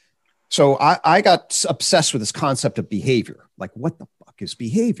I got obsessed with this concept of behavior. Like, what the fuck is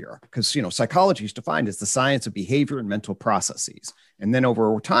behavior? Because, psychology is defined as the science of behavior and mental processes. And then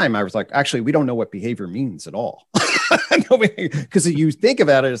over time, I was like, actually, we don't know what behavior means at all. Because you think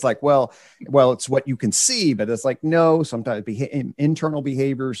about it, it's like, well, it's what you can see, but it's like, no, sometimes internal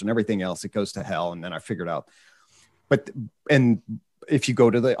behaviors and everything else, it goes to hell. And then I figured out, and if you go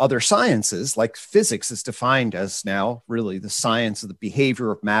to the other sciences, like physics is defined as now really the science of the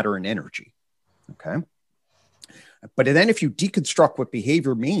behavior of matter and energy. But then if you deconstruct what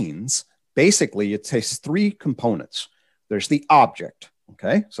behavior means, basically it takes three components. There's the object.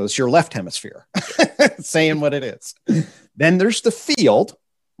 So it's your left hemisphere saying what it is. Then there's the field.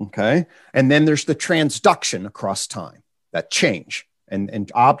 And then there's the transduction across time, that change.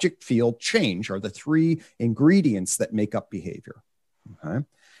 And object, field, change are the three ingredients that make up behavior.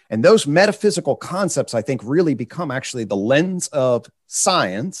 And those metaphysical concepts, I think, really become actually the lens of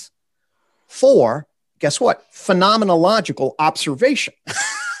science for, guess what? Phenomenological observation.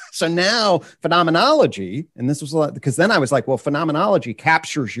 So now phenomenology, and this was a lot, because then I was like, well, phenomenology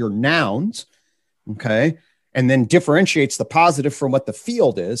captures your nouns, okay, and then differentiates the positive from what the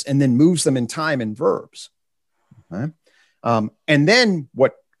field is, and then moves them in time in verbs. Okay? And then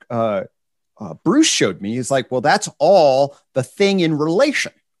what Bruce showed me is like, well, that's all the thing in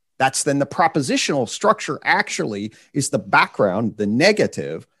relation. That's then the propositional structure actually is the background, the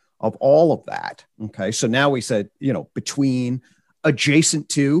negative of all of that. Okay. So now we said, you know, between, adjacent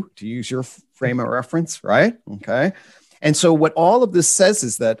to use your frame of reference, right? Okay. And so what all of this says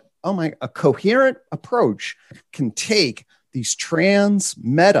is that, a coherent approach can take these trans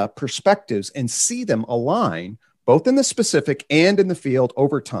meta perspectives and see them align both in the specific and in the field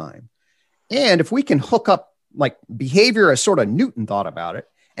over time. And if we can hook up like behavior as sort of Newton thought about it,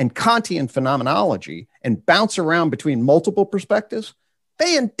 and Kantian phenomenology and bounce around between multiple perspectives,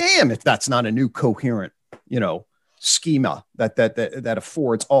 damn if that's not a new coherent, you know, schema that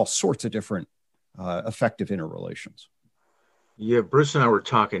affords all sorts of different effective interrelations. Yeah, Bruce and I were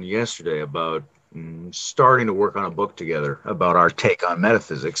talking yesterday about starting to work on a book together about our take on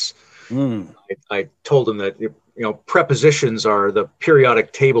metaphysics. I told him that, you know, prepositions are the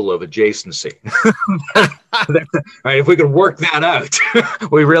periodic table of adjacency. Right? If we could work that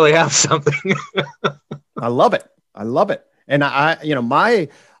out, we really have something. I love it. I love it. And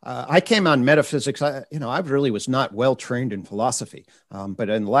I came on metaphysics. I really was not well trained in philosophy, but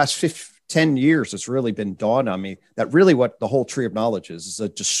in the last 10 years, it's really been dawned on me that really what the whole tree of knowledge is a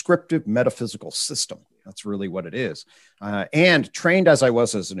descriptive metaphysical system. That's really what it is. And trained as I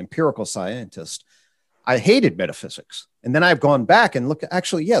was as an empirical scientist, I hated metaphysics. And then I've gone back and looked,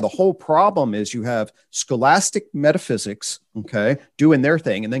 actually, the whole problem is you have scholastic metaphysics, okay, doing their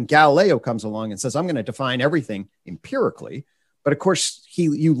thing. And then Galileo comes along and says, I'm going to define everything empirically. But of course,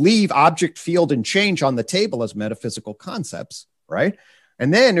 you leave object, field, and change on the table as metaphysical concepts, right?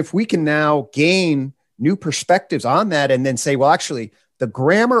 And then if we can now gain new perspectives on that and then say, well, actually, the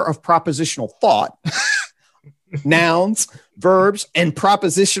grammar of propositional thought, nouns, verbs, and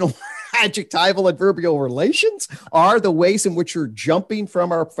propositional adjectival adverbial relations are the ways in which you're jumping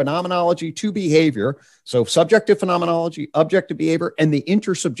from our phenomenology to behavior. So subjective phenomenology, objective behavior, and the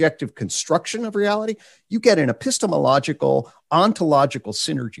intersubjective construction of reality, you get an epistemological, ontological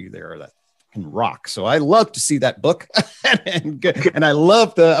synergy there that can rock. So I love to see that book. and I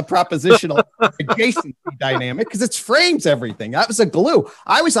love the propositional adjacency dynamic because it frames everything. That was a glue.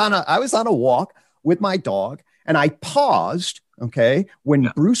 I was on a walk with my dog and I paused, okay, when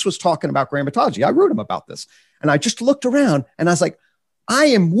Bruce was talking about grammatology. I wrote him about this. And I just looked around and I was like, I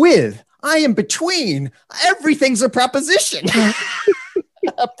am between, everything's a proposition.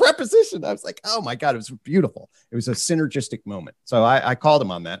 A preposition. I was like, oh my God, it was beautiful. It was a synergistic moment. So I called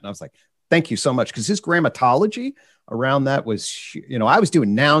him on that and I was like, thank you so much. Because his grammatology around that was, I was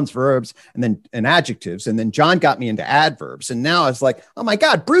doing nouns, verbs, and adjectives. And then John got me into adverbs. And now I was like, oh my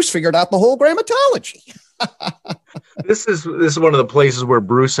God, Bruce figured out the whole grammatology. This is one of the places where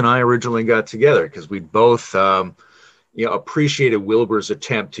Bruce and I originally got together because we both, appreciated Wilbur's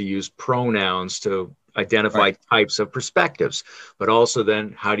attempt to use pronouns to identify types of perspectives, but also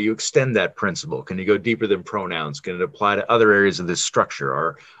then how do you extend that principle? Can you go deeper than pronouns? Can it apply to other areas of this structure?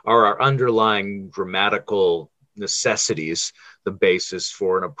 Are our underlying grammatical necessities the basis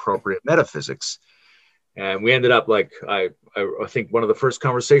for an appropriate metaphysics? And we ended up like, I think one of the first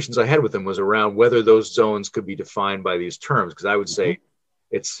conversations I had with him was around whether those zones could be defined by these terms. Because I would say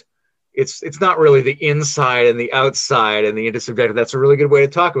it's not really the inside and the outside and the intersubjective. That's a really good way to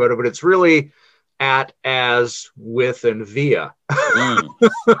talk about it, but it's really at, as, with, and via.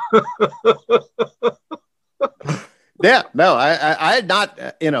 Yeah, no, I had not,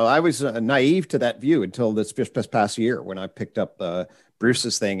 I was naive to that view until this past year when I picked up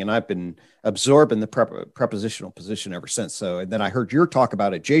Bruce's thing, and I've been absorbed in the prepositional position ever since. So, and then I heard your talk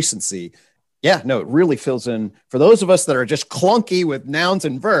about adjacency. Yeah, no, it really fills in for those of us that are just clunky with nouns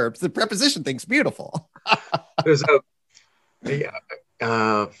and verbs. The preposition thing's beautiful. There's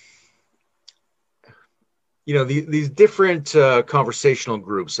these different conversational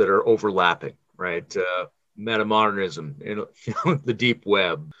groups that are overlapping, right? Metamodernism, the deep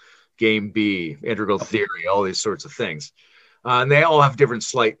web, game B, integral theory, all these sorts of things. And they all have different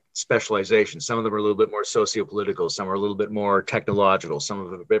slight specializations. Some of them are a little bit more socio-political. Some are a little bit more technological. Some of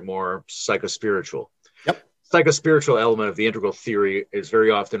them are a bit more psychospiritual. Yep. Psychospiritual element of the integral theory is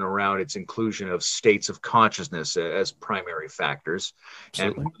very often around its inclusion of states of consciousness as primary factors.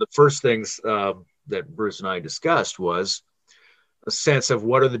 Absolutely. And one of the first things that Bruce and I discussed was a sense of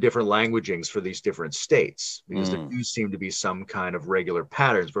what are the different languagings for these different states, because there do seem to be some kind of regular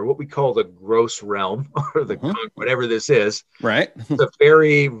patterns for what we call the gross realm, or the whatever this is. Right. It's a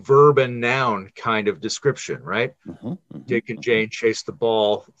very verb and noun kind of description, right? Dick and Jane chase the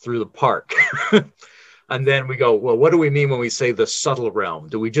ball through the park. And then we go, well, what do we mean when we say the subtle realm?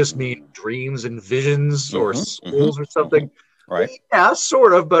 Do we just mean dreams and visions or souls or something? Right. Well, yeah,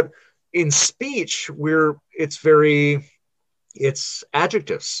 sort of. But in speech, it's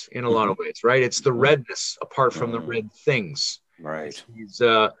adjectives in a lot of ways, right? It's the redness apart from the red things. Right.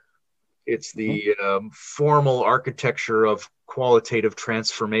 It's the formal architecture of qualitative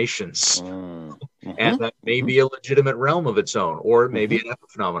transformations. And that may be a legitimate realm of its own, or it may be an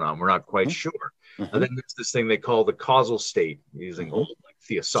epiphenomenon. We're not quite sure. And then there's this thing they call the causal state, using old like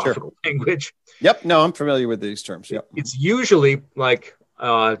theosophical language. Yep. No, I'm familiar with these terms. Yep. It's usually like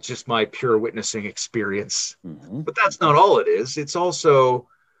just my pure witnessing experience. But that's not all it is. It's also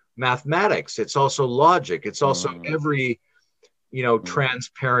mathematics. It's also logic. It's also every,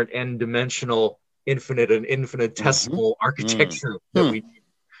 transparent, n-dimensional, infinite and infinitesimal architecture that we need.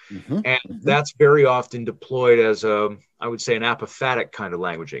 And that's very often deployed as I would say, an apophatic kind of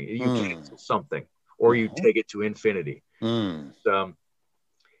languaging. You cancel something, or you take it to infinity. Like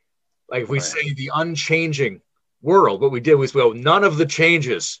if we say the unchanging world, what we did was, well, none of the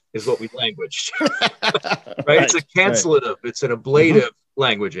changes is what we languaged. Right? It's a cancellative, it's an ablative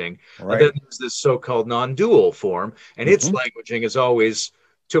languaging. And then there's this so-called non-dual form, and its languaging is always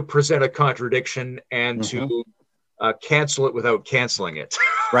to present a contradiction and to cancel it without canceling it.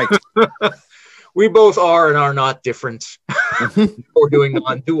 Right. We both are and are not different for doing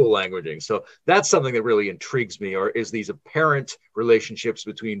non-dual languaging. So that's something that really intrigues me, or is these apparent relationships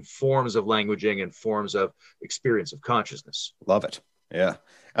between forms of languaging and forms of experience of consciousness. Love it. Yeah.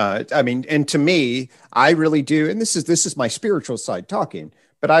 I mean, and to me, I really do, and this is my spiritual side talking,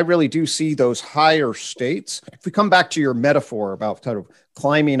 but I really do see those higher states. If we come back to your metaphor about kind of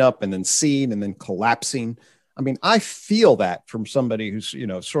climbing up and then seeing and then collapsing, I mean, I feel that from somebody who's,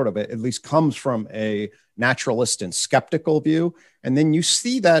 sort of at least comes from a naturalist and skeptical view. And then you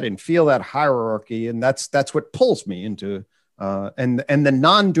see that and feel that hierarchy. And that's what pulls me into, and the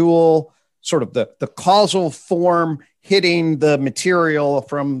non-dual sort of the causal form hitting the material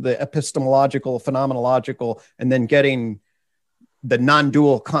from the epistemological, phenomenological, and then getting the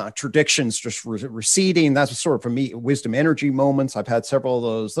non-dual contradictions just receding. That's sort of, for me, wisdom energy moments. I've had several of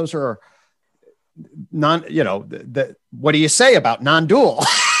those. Those are what do you say about non-dual?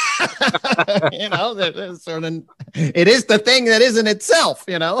 It is the thing that isn't itself,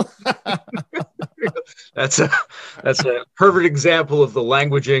 That's a perfect example of the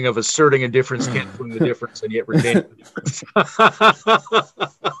languaging of asserting a difference, canceling the difference, and yet retaining the difference.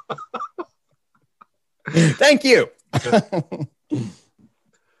 Thank you.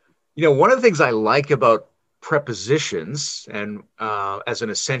 One of the things I like about prepositions, and as an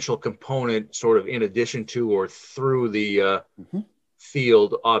essential component, sort of in addition to or through the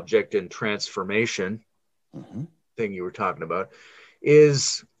field, object, and transformation thing you were talking about,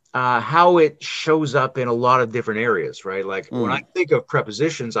 is how it shows up in a lot of different areas, right? Like when I think of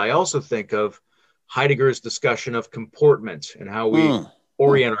prepositions, I also think of Heidegger's discussion of comportment and how we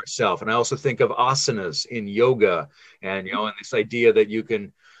orient ourselves. And I also think of asanas in yoga, and and this idea that you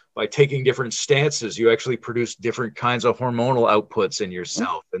can, by taking different stances, you actually produce different kinds of hormonal outputs in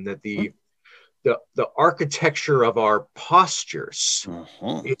yourself, and that the architecture of our postures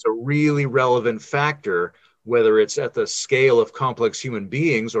is a really relevant factor, whether it's at the scale of complex human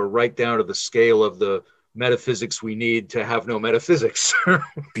beings or right down to the scale of the metaphysics we need to have no metaphysics.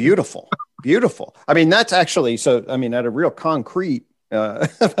 Beautiful. I mean, that's actually, so, I mean, at a real concrete,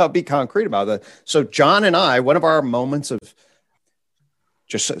 I'll be concrete about that. So John and I, one of our moments of,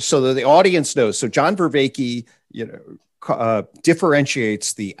 just so that the audience knows, so John Vervaeke,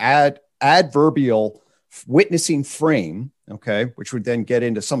 differentiates the adverbial witnessing frame, okay, which would then get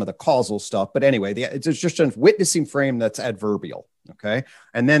into some of the causal stuff. But anyway, it's just a witnessing frame that's adverbial, okay?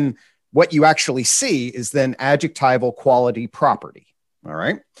 And then what you actually see is then adjectival quality property, all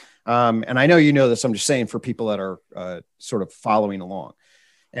right? And I know you know this, I'm just saying for people that are sort of following along.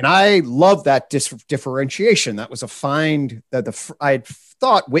 And I love that differentiation. That was a find that I had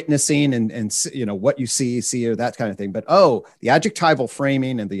thought witnessing and what you see, or that kind of thing. But the adjectival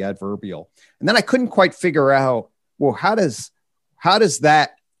framing and the adverbial. And then I couldn't quite figure out, well, how does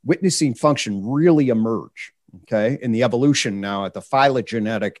that witnessing function really emerge? Okay, in the evolution now at the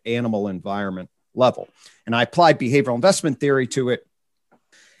phylogenetic animal environment level. And I applied behavioral investment theory to it.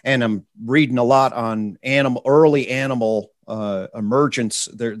 And I'm reading a lot on early animal emergence.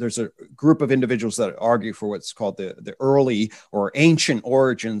 There's a group of individuals that argue for what's called the early or ancient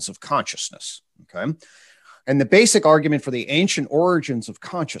origins of consciousness. Okay. And the basic argument for the ancient origins of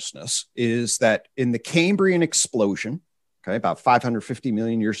consciousness is that in the Cambrian explosion, okay, about 550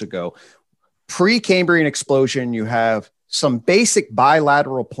 million years ago, pre-Cambrian explosion, you have some basic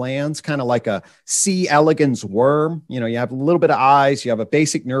bilateral plans, kind of like a C. elegans worm. You know, you have a little bit of eyes, you have a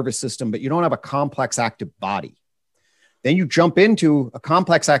basic nervous system, but you don't have a complex active body. Then you jump into a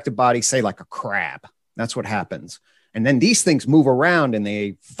complex active body, say like a crab. That's what happens. And then these things move around and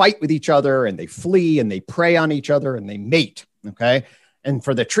they fight with each other and they flee and they prey on each other and they mate. Okay. And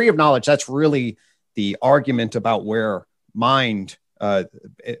for the tree of knowledge, that's really the argument about where mind,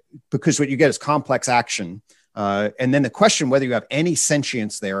 because what you get is complex action. And then the question whether you have any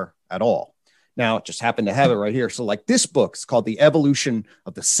sentience there at all. Now, it just happened to have it right here. So like this book is called The Evolution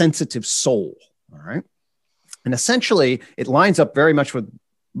of the Sensitive Soul. All right. And essentially, it lines up very much with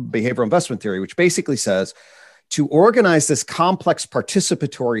behavioral investment theory, which basically says to organize this complex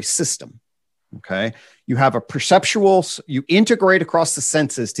participatory system, okay, you have a perceptual, you integrate across the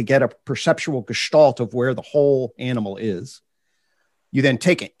senses to get a perceptual gestalt of where the whole animal is. You then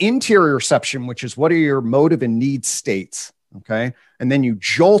take an interior reception, which is what are your motive and need states, okay? And then you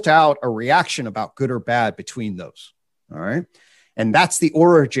jolt out a reaction about good or bad between those, all right? And that's the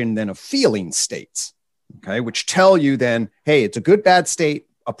origin then of feeling states, okay, which tell you then, hey, it's a good, bad state,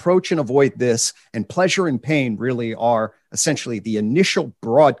 approach and avoid this, and pleasure and pain really are essentially the initial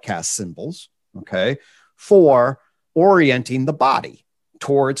broadcast symbols, okay, for orienting the body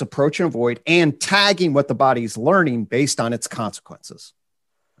towards approach and avoid and tagging what the body's learning based on its consequences.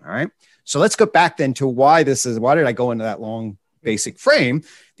 All right. So let's go back then to why did I go into that long basic frame?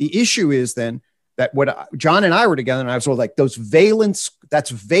 The issue is then that John and I were together and I was like that's valence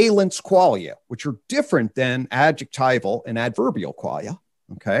qualia, which are different than adjectival and adverbial qualia.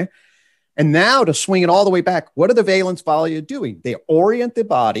 Okay. And now to swing it all the way back, what are the valence qualia doing? They orient the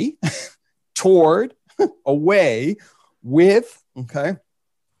body toward, away, with, okay.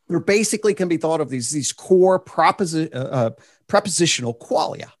 There basically can be thought of these core prepositional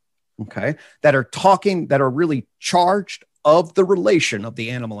qualia, okay, that are really charged of the relation of the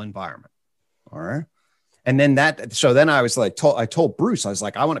animal environment. All right. And then I was like, I told Bruce, I was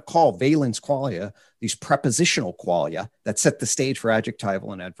like, I want to call valence qualia these prepositional qualia that set the stage for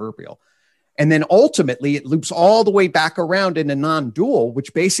adjectival and adverbial. And then ultimately it loops all the way back around into non-dual,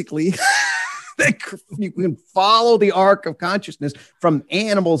 which basically you can follow the arc of consciousness from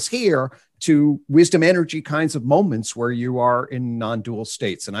animals here to wisdom energy kinds of moments where you are in non-dual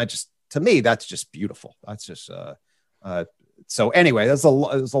states. And to me, that's just beautiful. That's just, so anyway, that's a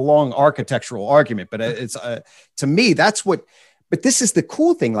long architectural argument, but it's to me, but this is the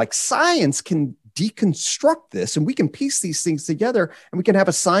cool thing. Like science can deconstruct this and we can piece these things together and we can have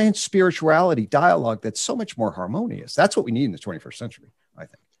a science spirituality dialogue that's so much more harmonious. That's what we need in the 21st century, I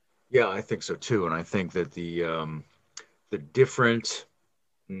think. Yeah, I think so too. And I think that the different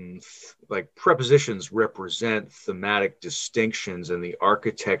like prepositions represent thematic distinctions in the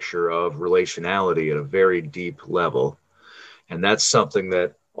architecture of relationality at a very deep level. And that's something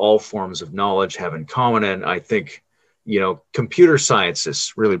that all forms of knowledge have in common. And I think, computer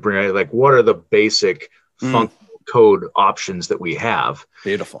scientists really bring out, like, what are the basic functional code options that we have?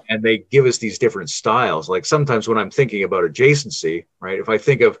 Beautiful. And they give us these different styles. Like sometimes when I'm thinking about adjacency, right, if I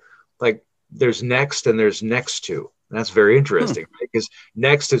think of like there's next and there's next to, that's very interesting, right? Because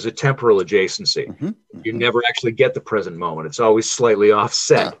next is a temporal adjacency. You never actually get the present moment. It's always slightly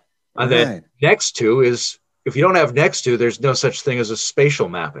offset. And then next to is, if you don't have next to, there's no such thing as a spatial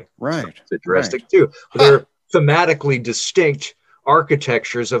mapping. Right. So it's interesting too. But they're thematically distinct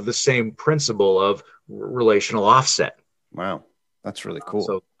architectures of the same principle of relational offset. Wow. That's really cool.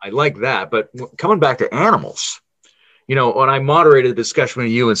 So I like that. But coming back to animals, when I moderated the discussion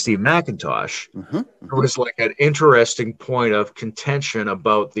with you and Steve McIntosh, there was like an interesting point of contention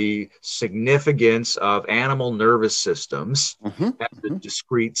about the significance of animal nervous systems at the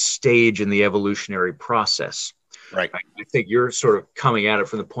discrete stage in the evolutionary process. Right. I think you're sort of coming at it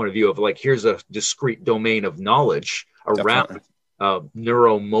from the point of view of like, here's a discrete domain of knowledge around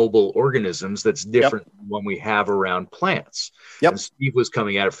neuromobile organisms that's different than one we have around plants. And Steve was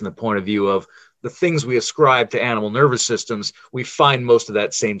coming at it from the point of view of the things we ascribe to animal nervous systems. We find most of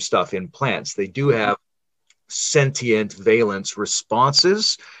that same stuff in plants. They do have sentient valence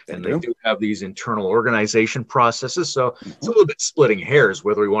responses, and they do have these internal organization processes. So it's a little bit splitting hairs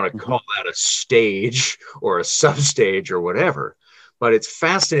whether we want to call that a stage or a substage or whatever. But it's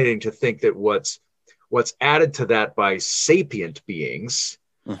fascinating to think that what's added to that by sapient beings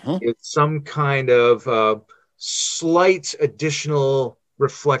is some kind of slight additional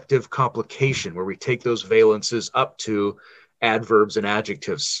reflective complication where we take those valences up to adverbs and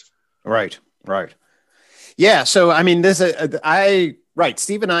adjectives. Right. Yeah. So, I mean,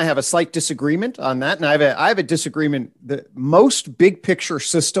 Steve and I have a slight disagreement on that. And I have a disagreement that most big picture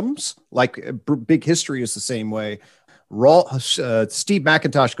systems, like big history is the same way. Steve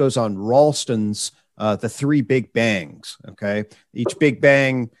McIntosh goes on Ralston's The Three Big Bangs. Okay. Each big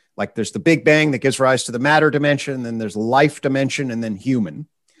bang, like there's the big bang that gives rise to the matter dimension, then there's life dimension, and then human.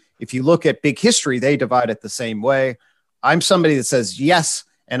 If you look at big history, they divide it the same way. I'm somebody that says yes.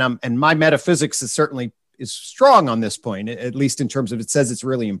 And my metaphysics is strong on this point, at least in terms of it says it's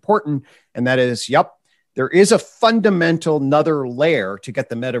really important. And that is, there is a fundamental another layer to get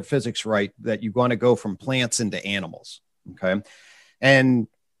the metaphysics right that you want to go from plants into animals. Okay. And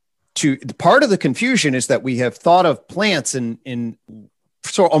part of the confusion is that we have thought of plants in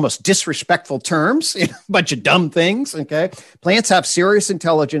sort of almost disrespectful terms, a bunch of dumb things. Okay. Plants have serious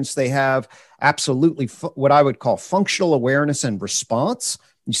intelligence. They have absolutely what I would call functional awareness and response.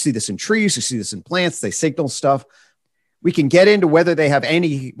 You see this in trees, you see this in plants, they signal stuff. We can get into whether they have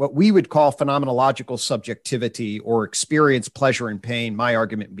any, what we would call phenomenological subjectivity or experience pleasure and pain. My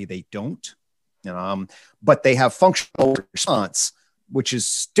argument would be they don't, but they have functional response, which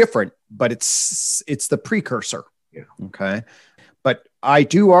is different, but it's the precursor. Yeah. Okay. But I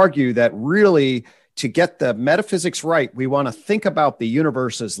do argue that really to get the metaphysics right, we want to think about the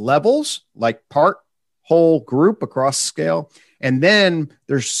universe as levels, like part, whole, group across scale. And then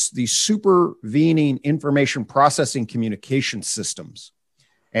there's these supervening information processing communication systems.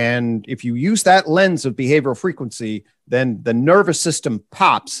 And if you use that lens of behavioral frequency, then the nervous system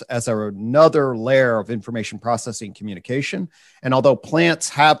pops as another layer of information processing communication. And although plants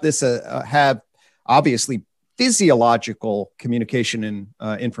have this, have obviously physiological communication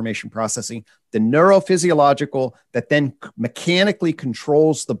and information processing, the neurophysiological that then mechanically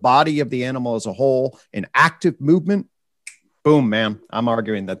controls the body of the animal as a whole in active movement. Boom, man. I'm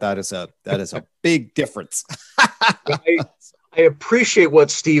arguing that is a big difference. I appreciate what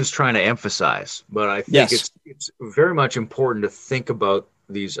Steve's trying to emphasize, but I think it's very much important to think about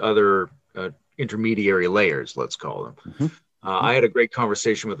these other intermediary layers, let's call them. Mm-hmm. I had a great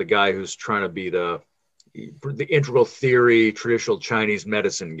conversation with a guy who's trying to be the integral theory, traditional Chinese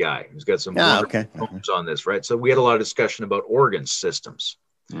medicine guy who's got some poems on this, right? So we had a lot of discussion about organ systems.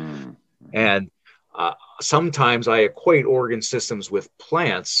 Mm-hmm. And sometimes I equate organ systems with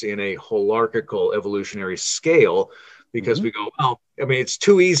plants in a holarchical evolutionary scale because we go, well, I mean, it's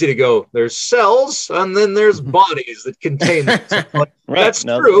too easy to go, there's cells and then there's bodies that contain them. That's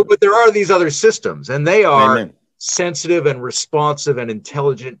true, but there are these other systems and they are sensitive and responsive and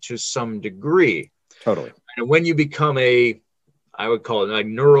intelligent to some degree. Totally. And when you become I would call it a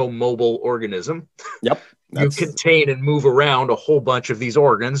neuromobile organism. Yep. You contain and move around a whole bunch of these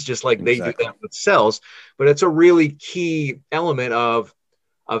organs, just like they do that with cells. But it's a really key element of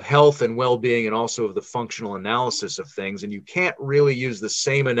health and well-being and also of the functional analysis of things. And you can't really use the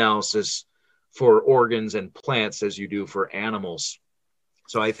same analysis for organs and plants as you do for animals.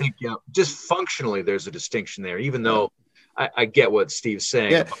 So I think, just functionally, there's a distinction there, even though I get what Steve's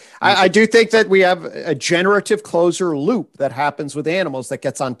saying. Yeah, I do think that we have a generative closure loop that happens with animals that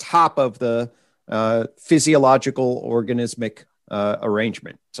gets on top of the physiological organismic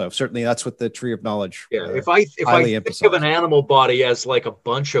arrangement. So certainly that's what the tree of knowledge. If I think of an animal body as like a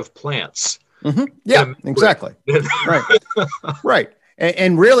bunch of plants. Mm-hmm. Yeah, exactly. Right.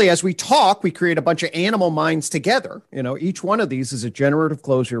 And really, as we talk, we create a bunch of animal minds together. Each one of these is a generative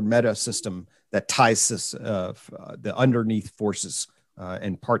closure meta system that ties this, the underneath forces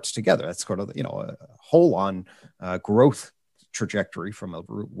and parts together. That's sort of, a whole on growth trajectory from a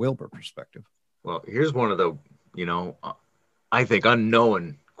Wilbur perspective. Well, here's one of the, I think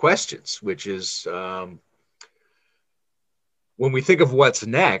unknown questions, which is when we think of what's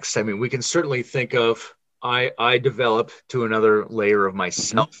next, I mean, we can certainly think of I develop to another layer of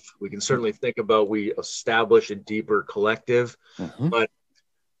myself. Mm-hmm. We can certainly think about we establish a deeper collective, but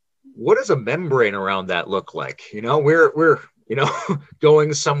what does a membrane around that look like? We're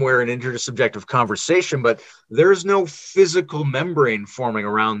going somewhere in intersubjective conversation, but there's no physical membrane forming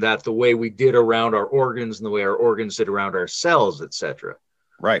around that the way we did around our organs and the way our organs did around our cells, etc.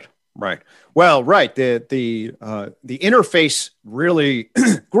 Right. Well, right. The interface really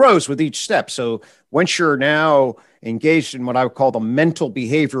grows with each step. So once you're now engaged in what I would call the mental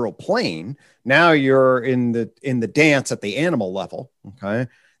behavioral plane, now you're in the dance at the animal level. Okay.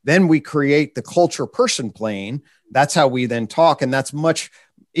 Then we create the culture person plane. That's how we then talk. And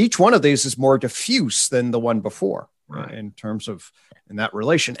each one of these is more diffuse than the one before, right? In terms of in that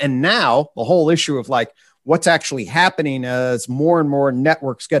relation. And now the whole issue of like, what's actually happening as more and more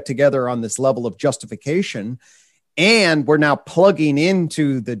networks get together on this level of justification. And we're now plugging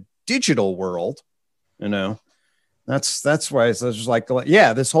into the digital world, that's why it's just like,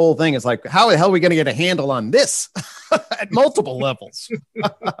 yeah, this whole thing is like, how the hell are we going to get a handle on this at multiple levels?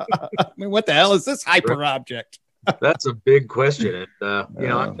 I mean, what the hell is this hyper object? That's a big question.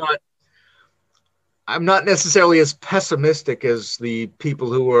 And, I'm not necessarily as pessimistic as the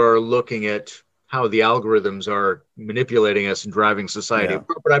people who are looking at how the algorithms are manipulating us and driving society. Yeah.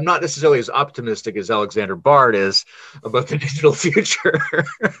 But I'm not necessarily as optimistic as Alexander Bard is about the digital future.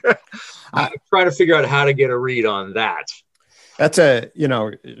 I'm trying to figure out how to get a read on that. That's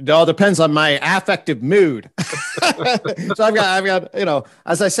it all depends on my affective mood. So I've got,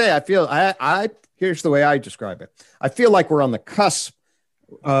 as I say, I feel here's the way I describe it. I feel like we're on the cusp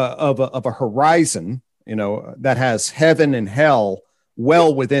of a horizon, that has heaven and hell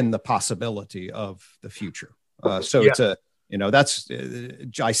well within the possibility of the future. It's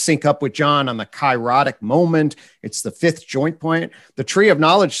I sync up with John on the kairotic moment. It's the fifth joint point. The tree of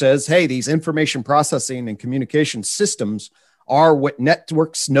knowledge says, hey, these information processing and communication systems are what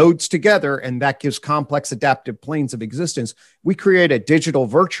networks nodes together, and that gives complex adaptive planes of existence. We create a digital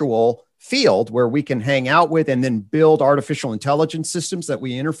virtual field where we can hang out with and then build artificial intelligence systems that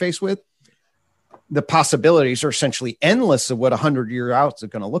we interface with. The possibilities are essentially endless of what 100-year out is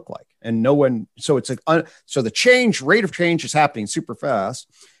going to look like. And so the rate of change is happening super fast.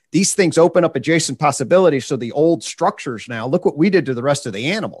 These things open up adjacent possibilities. So the old structures now, look what we did to the rest of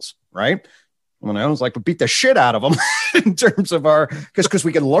the animals, right? When I was like, we beat the shit out of them in terms of because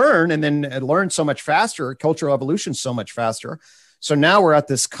we can learn and then learn so much faster, cultural evolution so much faster. So now we're at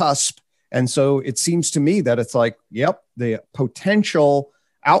this cusp. And so it seems to me that it's like, yep, the potential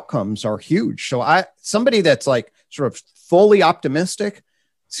outcomes are huge. So somebody that's like sort of fully optimistic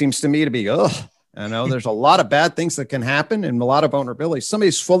seems to me to be, there's a lot of bad things that can happen and a lot of vulnerability. Somebody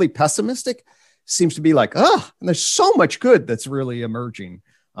who's fully pessimistic seems to be like, and there's so much good that's really emerging.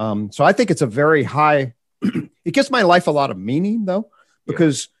 So I think it's a very high, it gives my life a lot of meaning though,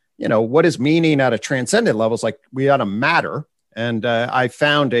 because, what is meaning at a transcendent level is like we ought to matter. And I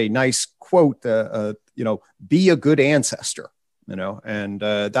found a nice quote, be a good ancestor, and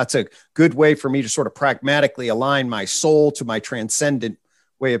that's a good way for me to sort of pragmatically align my soul to my transcendent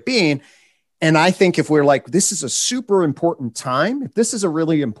way of being. And I think if we're like, this is a super important time, if this is a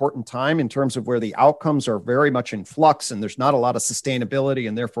really important time in terms of where the outcomes are very much in flux and there's not a lot of sustainability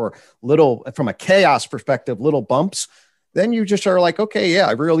and therefore from a chaos perspective, little bumps, then you just are like, okay, yeah,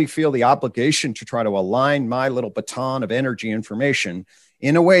 I really feel the obligation to try to align my little baton of energy information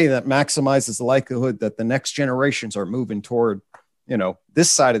in a way that maximizes the likelihood that the next generations are moving toward, this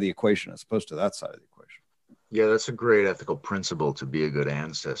side of the equation as opposed to that side of the equation. Yeah, that's a great ethical principle to be a good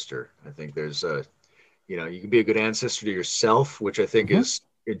ancestor. I think there's you can be a good ancestor to yourself, which I think is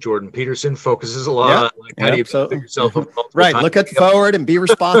Jordan Peterson focuses a lot on. Like, how do you build yourself up? Right. Look at forward and be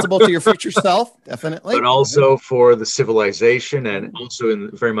responsible to your future self. Definitely. But also for the civilization and also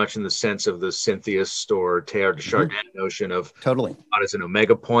very much in the sense of the Syntheist or Teilhard de Chardin notion of totally God as an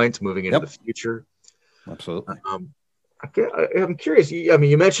omega point moving into the future. Absolutely. I'm curious.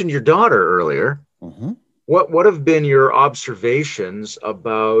 You mentioned your daughter earlier. Mm-hmm. What have been your observations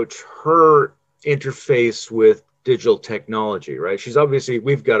about her interface with digital technology, right?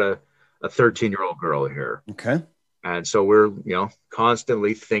 We've got a 13-year-old girl here. Okay. And so we're,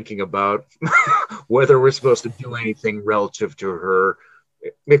 constantly thinking about whether we're supposed to do anything relative to her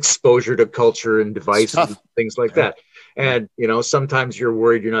exposure to culture and devices and things like that. And, sometimes you're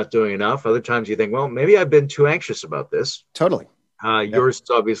worried you're not doing enough. Other times you think, well, maybe I've been too anxious about this. Totally. Yours is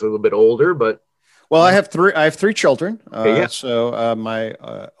obviously a little bit older, but. Well, I have three children. So my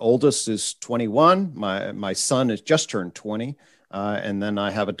oldest is 21. My son has just turned 20. And then I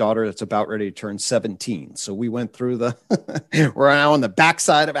have a daughter that's about ready to turn 17. So we went through we're now on the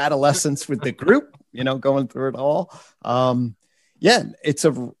backside of adolescence with the group, going through it all. It's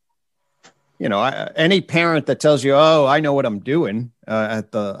any parent that tells you, oh, I know what I'm doing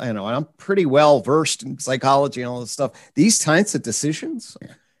and I'm pretty well versed in psychology and all this stuff. These types of decisions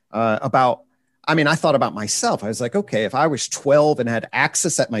I thought about myself. I was like, okay, if I was 12 and had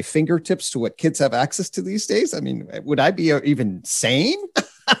access at my fingertips to what kids have access to these days, would I be even sane?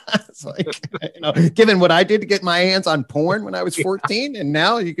 It's like, given what I did to get my hands on porn when I was 14, and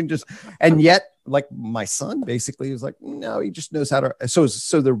now you can and yet, like my son basically was like, no, he just knows how to. So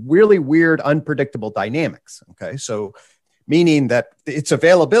the really weird, unpredictable dynamics. Okay. So meaning that its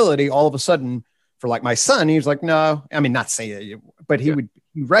availability all of a sudden for like my son, he was like, no, not saying it, but he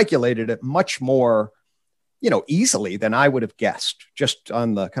regulated it much more, easily than I would have guessed, just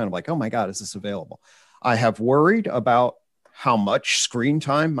on the kind of like, oh my God, is this available? I have worried about how much screen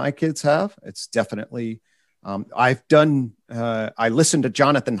time my kids have. It's definitely, I listened to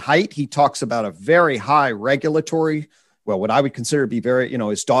Jonathan Haidt. He talks about a very high regulatory, well, what I would consider to be very,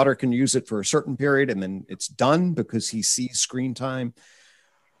 his daughter can use it for a certain period and then it's done because he sees screen time.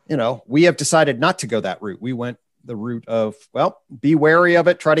 We have decided not to go that route. We went the route of, well, be wary of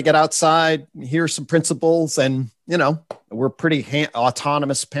it, try to get outside, here's some principles. And, we're pretty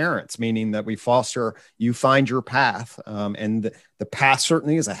autonomous parents, meaning that we foster, you find your path. And the path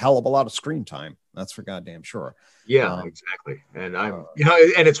certainly is a hell of a lot of screen time. That's for goddamn sure. Yeah, exactly. And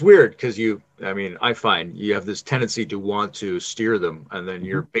and it's weird because I find you have this tendency to want to steer them and then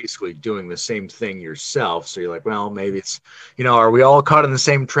you're basically doing the same thing yourself. So you're like, well, maybe it's, are we all caught in the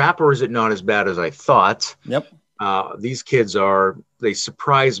same trap or is it not as bad as I thought? Yep. These kids they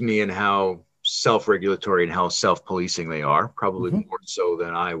surprise me in how self-regulatory and how self-policing they are, probably more so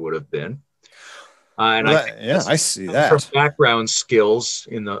than I would have been. I see that from background skills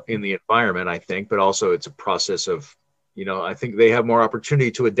in the environment, I think, but also it's a process of, I think they have more opportunity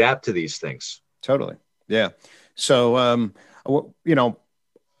to adapt to these things. Totally. Yeah. So,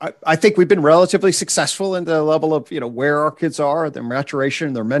 I think we've been relatively successful in the level of, where our kids are, their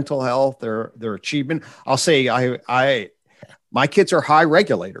maturation, their mental health, their achievement. I'll say my kids are high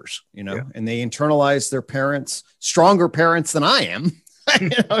regulators, and they internalize their parents, stronger parents than I am.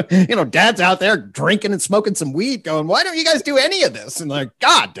 Dad's out there drinking and smoking some weed going, why don't you guys do any of this? And like,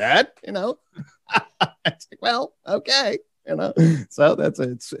 God, Dad, well, okay. So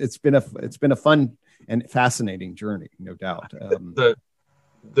it's been a fun and fascinating journey, no doubt.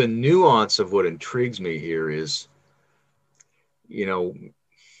 The nuance of what intrigues me here is, and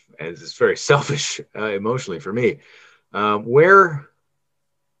it's very selfish emotionally for me, and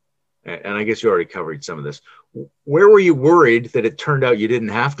I guess you already covered some of this, where were you worried that it turned out you didn't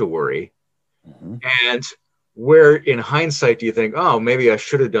have to worry? And where in hindsight do you think, oh, maybe I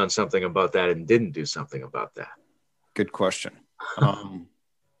should have done something about that and didn't do something about that? Good question.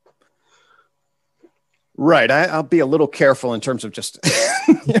 Right. I'll be a little careful in terms of just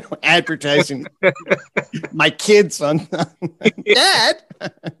advertising my kids on Dad.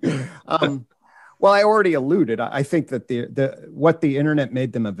 Well, I already alluded. I think that what the internet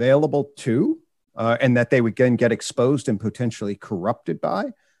made them available to, and that they would then get exposed and potentially corrupted by,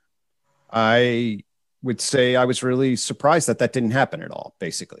 I would say I was really surprised that didn't happen at all,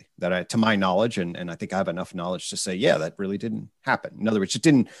 basically, to my knowledge. And I think I have enough knowledge to say, yeah, that really didn't happen. In other words,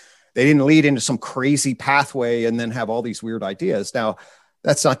 they didn't lead into some crazy pathway and then have all these weird ideas. Now,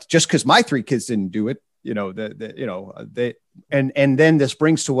 that's not just because my 3 kids didn't do it, and then this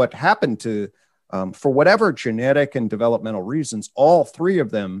brings to what happened to, for whatever genetic and developmental reasons, all 3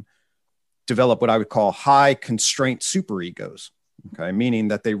 of them develop what I would call high constraint superegos. Okay. Meaning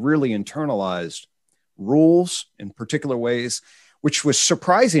that they really internalized rules in particular ways, which was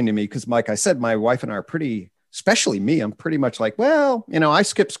surprising to me because, like I said, my wife and I are especially me, I'm pretty much like, well, I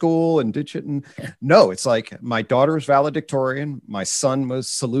skipped school and did shit. And no, it's like my daughter is valedictorian. My son was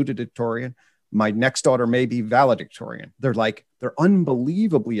salutatorian. My next daughter may be valedictorian. They're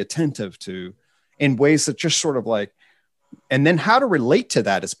unbelievably attentive to, in ways that just sort of like, and then how to relate to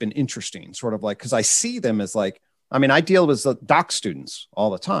that has been interesting, sort of like, because I see them as like, I deal with doc students all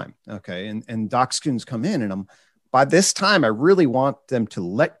the time. Okay. And doc students come in and by this time, I really want them to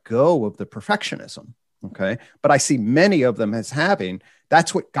let go of the perfectionism. Okay. But I see many of them as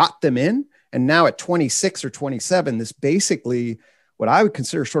that's what got them in. And now at 26 or 27, this basically what I would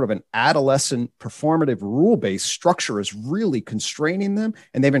consider sort of an adolescent performative rule-based structure is really constraining them.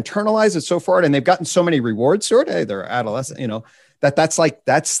 And they've internalized it so far and they've gotten so many rewards to it. Hey, they're adolescent,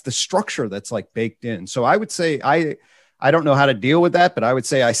 that's the structure that's like baked in. So I would say, I don't know how to deal with that, but I would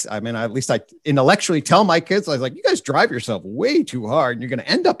say, at least I intellectually tell my kids, I was like, you guys drive yourself way too hard and you're going to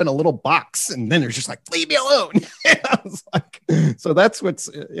end up in a little box. And then they're just like, leave me alone. So that's what's,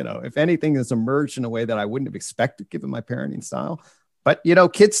 if anything has emerged in a way that I wouldn't have expected given my parenting style. But,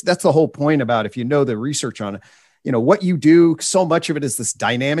 kids, that's the whole point about, if you know the research on it, what you do, so much of it is this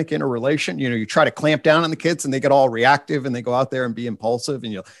dynamic interrelation. You try to clamp down on the kids and they get all reactive and they go out there and be impulsive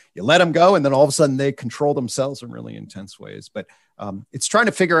and you let them go. And then all of a sudden they control themselves in really intense ways. But it's trying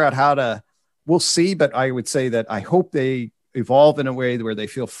to figure out we'll see. But I would say that I hope they evolve in a way where they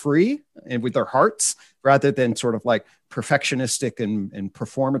feel free and with their hearts rather than sort of like perfectionistic and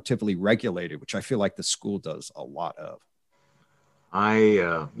performatively regulated, which I feel like the school does a lot of.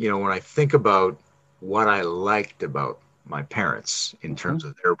 When I think about what I liked about my parents in terms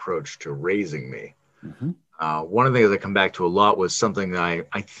of their approach to raising me, one of the things I come back to a lot was something that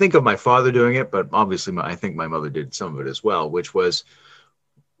I think of my father doing it, but obviously I think my mother did some of it as well, which was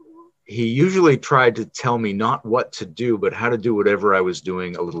he usually tried to tell me not what to do, but how to do whatever I was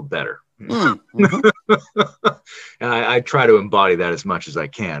doing a little better. Mm-hmm. And I try to embody that as much as I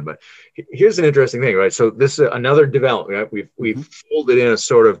can. But here's an interesting thing, right? So this is another development. Right? We've folded in a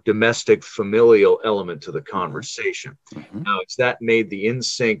sort of domestic familial element to the conversation. Now, has that made the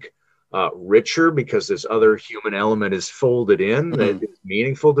in-sync richer because this other human element is folded in that is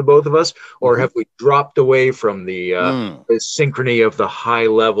meaningful to both of us? Or have we dropped away from the synchrony of the high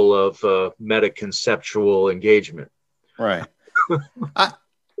level of meta-conceptual engagement? Right.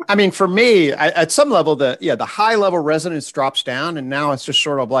 I mean, for me, at some level, the high level resonance drops down, and now it's just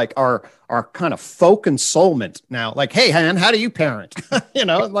sort of like our kind of folk ensoulment now. Like, hey, Han, how do you parent?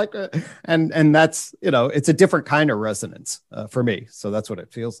 And that's, it's a different kind of resonance for me. So that's what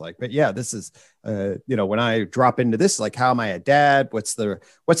it feels like. But yeah, this is, when I drop into this, like, how am I a dad? What's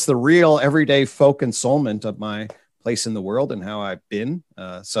the real everyday folk ensoulment of my place in the world and how I've been.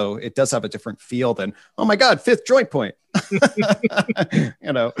 So it does have a different feel than, oh my God, fifth joint point. And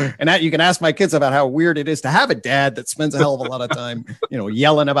that you can ask my kids about how weird it is to have a dad that spends a hell of a lot of time,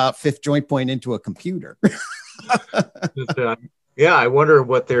 yelling about fifth joint point into a computer. Yeah. I wonder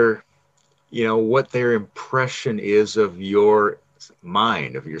what their impression is of your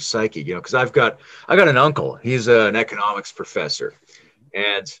mind, of your psyche, because I got an uncle. He's an economics professor.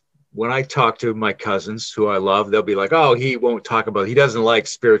 And when I talk to my cousins who I love, they'll be like, oh, he won't talk about, he doesn't like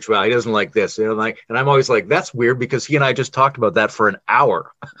spirituality. He doesn't like this. And I'm always like, that's weird because he and I just talked about that for an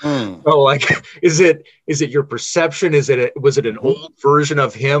hour. So like, is it your perception? Was it an old version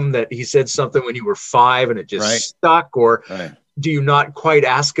of him that he said something when you were 5 and it just stuck? Or do you not quite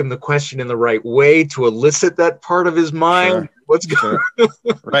ask him the question in the right way to elicit that part of his mind? Sure. What's going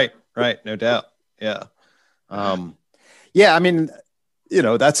on? Right. No doubt. Yeah. Yeah. I mean,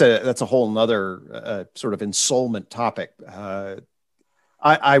 that's a whole nother sort of ensoulment topic.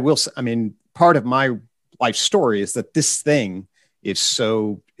 I will say, I mean, part of my life story is that this thing is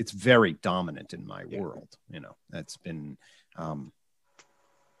it's very dominant in my world. That's been, and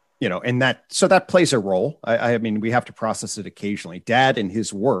that plays a role. I mean, we have to process it occasionally. Dad and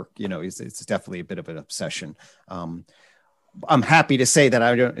his work, it's definitely a bit of an obsession. I'm happy to say that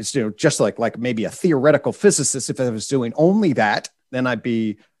I don't, it's, just like maybe a theoretical physicist, if I was doing only that, then I'd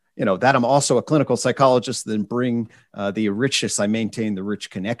be, that I'm also a clinical psychologist, then bring the richness, I maintain the rich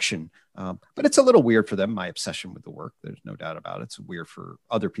connection. But it's a little weird for them, my obsession with the work. There's no doubt about it. It's weird for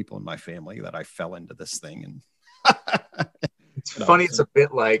other people in my family that I fell into this thing. And it's funny. It's a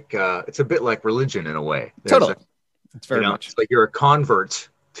bit like religion in a way. Totally. It's very much. It's like you're a convert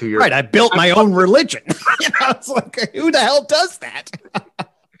to your. Right. I built my own religion. It's like, who the hell does that?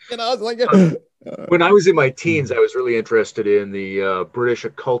 It's like, when I was in my teens, I was really interested in the British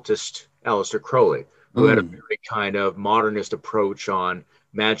occultist Aleister Crowley, who had a very kind of modernist approach on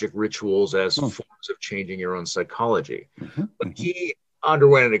magic rituals as forms of changing your own psychology. But he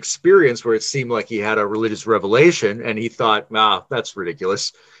underwent an experience where it seemed like he had a religious revelation, and he thought, that's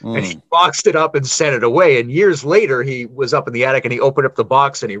ridiculous. And he boxed it up and sent it away. And years later, he was up in the attic and he opened up the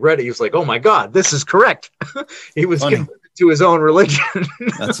box and he read it. He was like, oh my God, this is correct. He was converted to his own religion.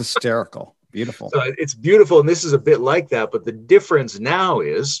 That's hysterical. Beautiful. So it's beautiful. And this is a bit like that. But the difference now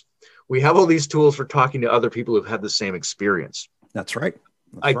is we have all these tools for talking to other people who've had the same experience. That's right.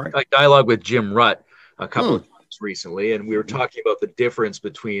 I dialogue with Jim Rutt a couple of times recently, and we were talking about the difference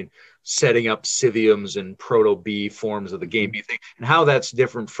between setting up civiums and proto-B forms of the game B thing, and how that's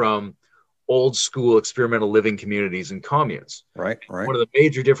different from old school experimental living communities and communes. Right. One of the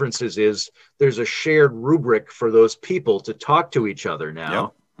major differences is there's a shared rubric for those people to talk to each other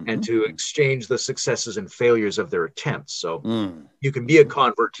now. And to exchange the successes and failures of their attempts. So you can be a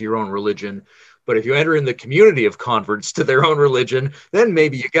convert to your own religion, but if you enter in the community of converts to their own religion, then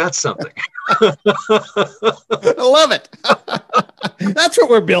maybe you got something. I love it. That's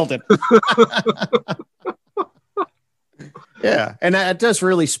what we're building. Yeah. And that does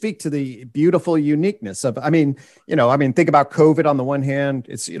really speak to the beautiful uniqueness of, think about COVID on the one hand,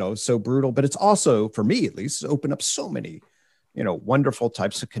 it's, so brutal, but it's also, for me at least, opened up so many wonderful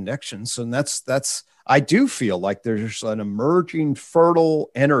types of connections. And that's, I do feel like there's an emerging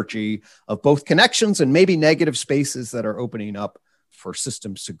fertile energy of both connections and maybe negative spaces that are opening up for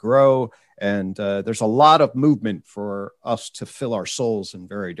systems to grow. And there's a lot of movement for us to fill our souls in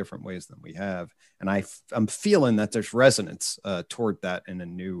very different ways than we have. And I'm feeling that there's resonance toward that in a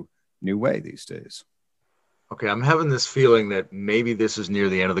new way these days. Okay, I'm having this feeling that maybe this is near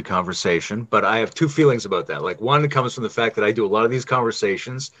the end of the conversation, but I have two feelings about that. Like, one comes from the fact that I do a lot of these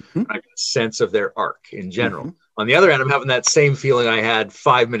conversations, and I get a sense of their arc in general. On the other hand, I'm having that same feeling I had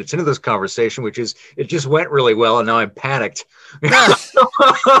 5 minutes into this conversation, which is it just went really well, and now I'm panicked. I'm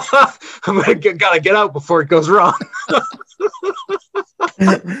gotta get out before it goes wrong.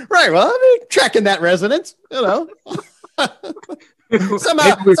 Right. Well, I mean, checking that resonance, you know.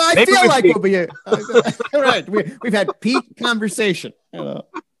 Somehow, so I feel like we'll be right. We've had peak conversation, you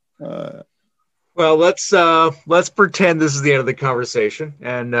know. Well, let's pretend this is the end of the conversation,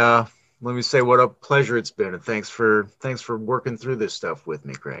 and let me say what a pleasure it's been, and thanks for working through this stuff with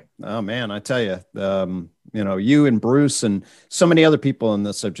me, Gregg. Oh man, I tell you, you know, you and Bruce and so many other people in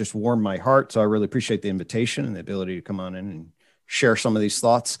this have just warmed my heart. So I really appreciate the invitation and the ability to come on in and share some of these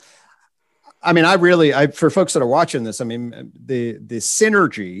thoughts. I mean, for folks that are watching this, I mean, the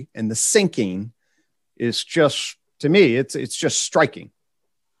synergy and the syncing is just, to me, it's just striking.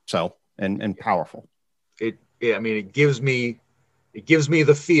 So, and powerful. I mean, it gives me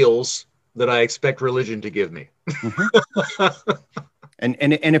the feels that I expect religion to give me. Mm-hmm.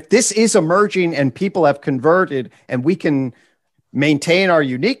 and if this is emerging and people have converted and we can maintain our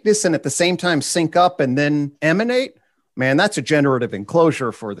uniqueness and at the same time sync up and then emanate, man, that's a generative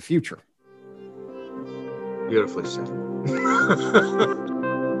enclosure for the future. Beautifully said.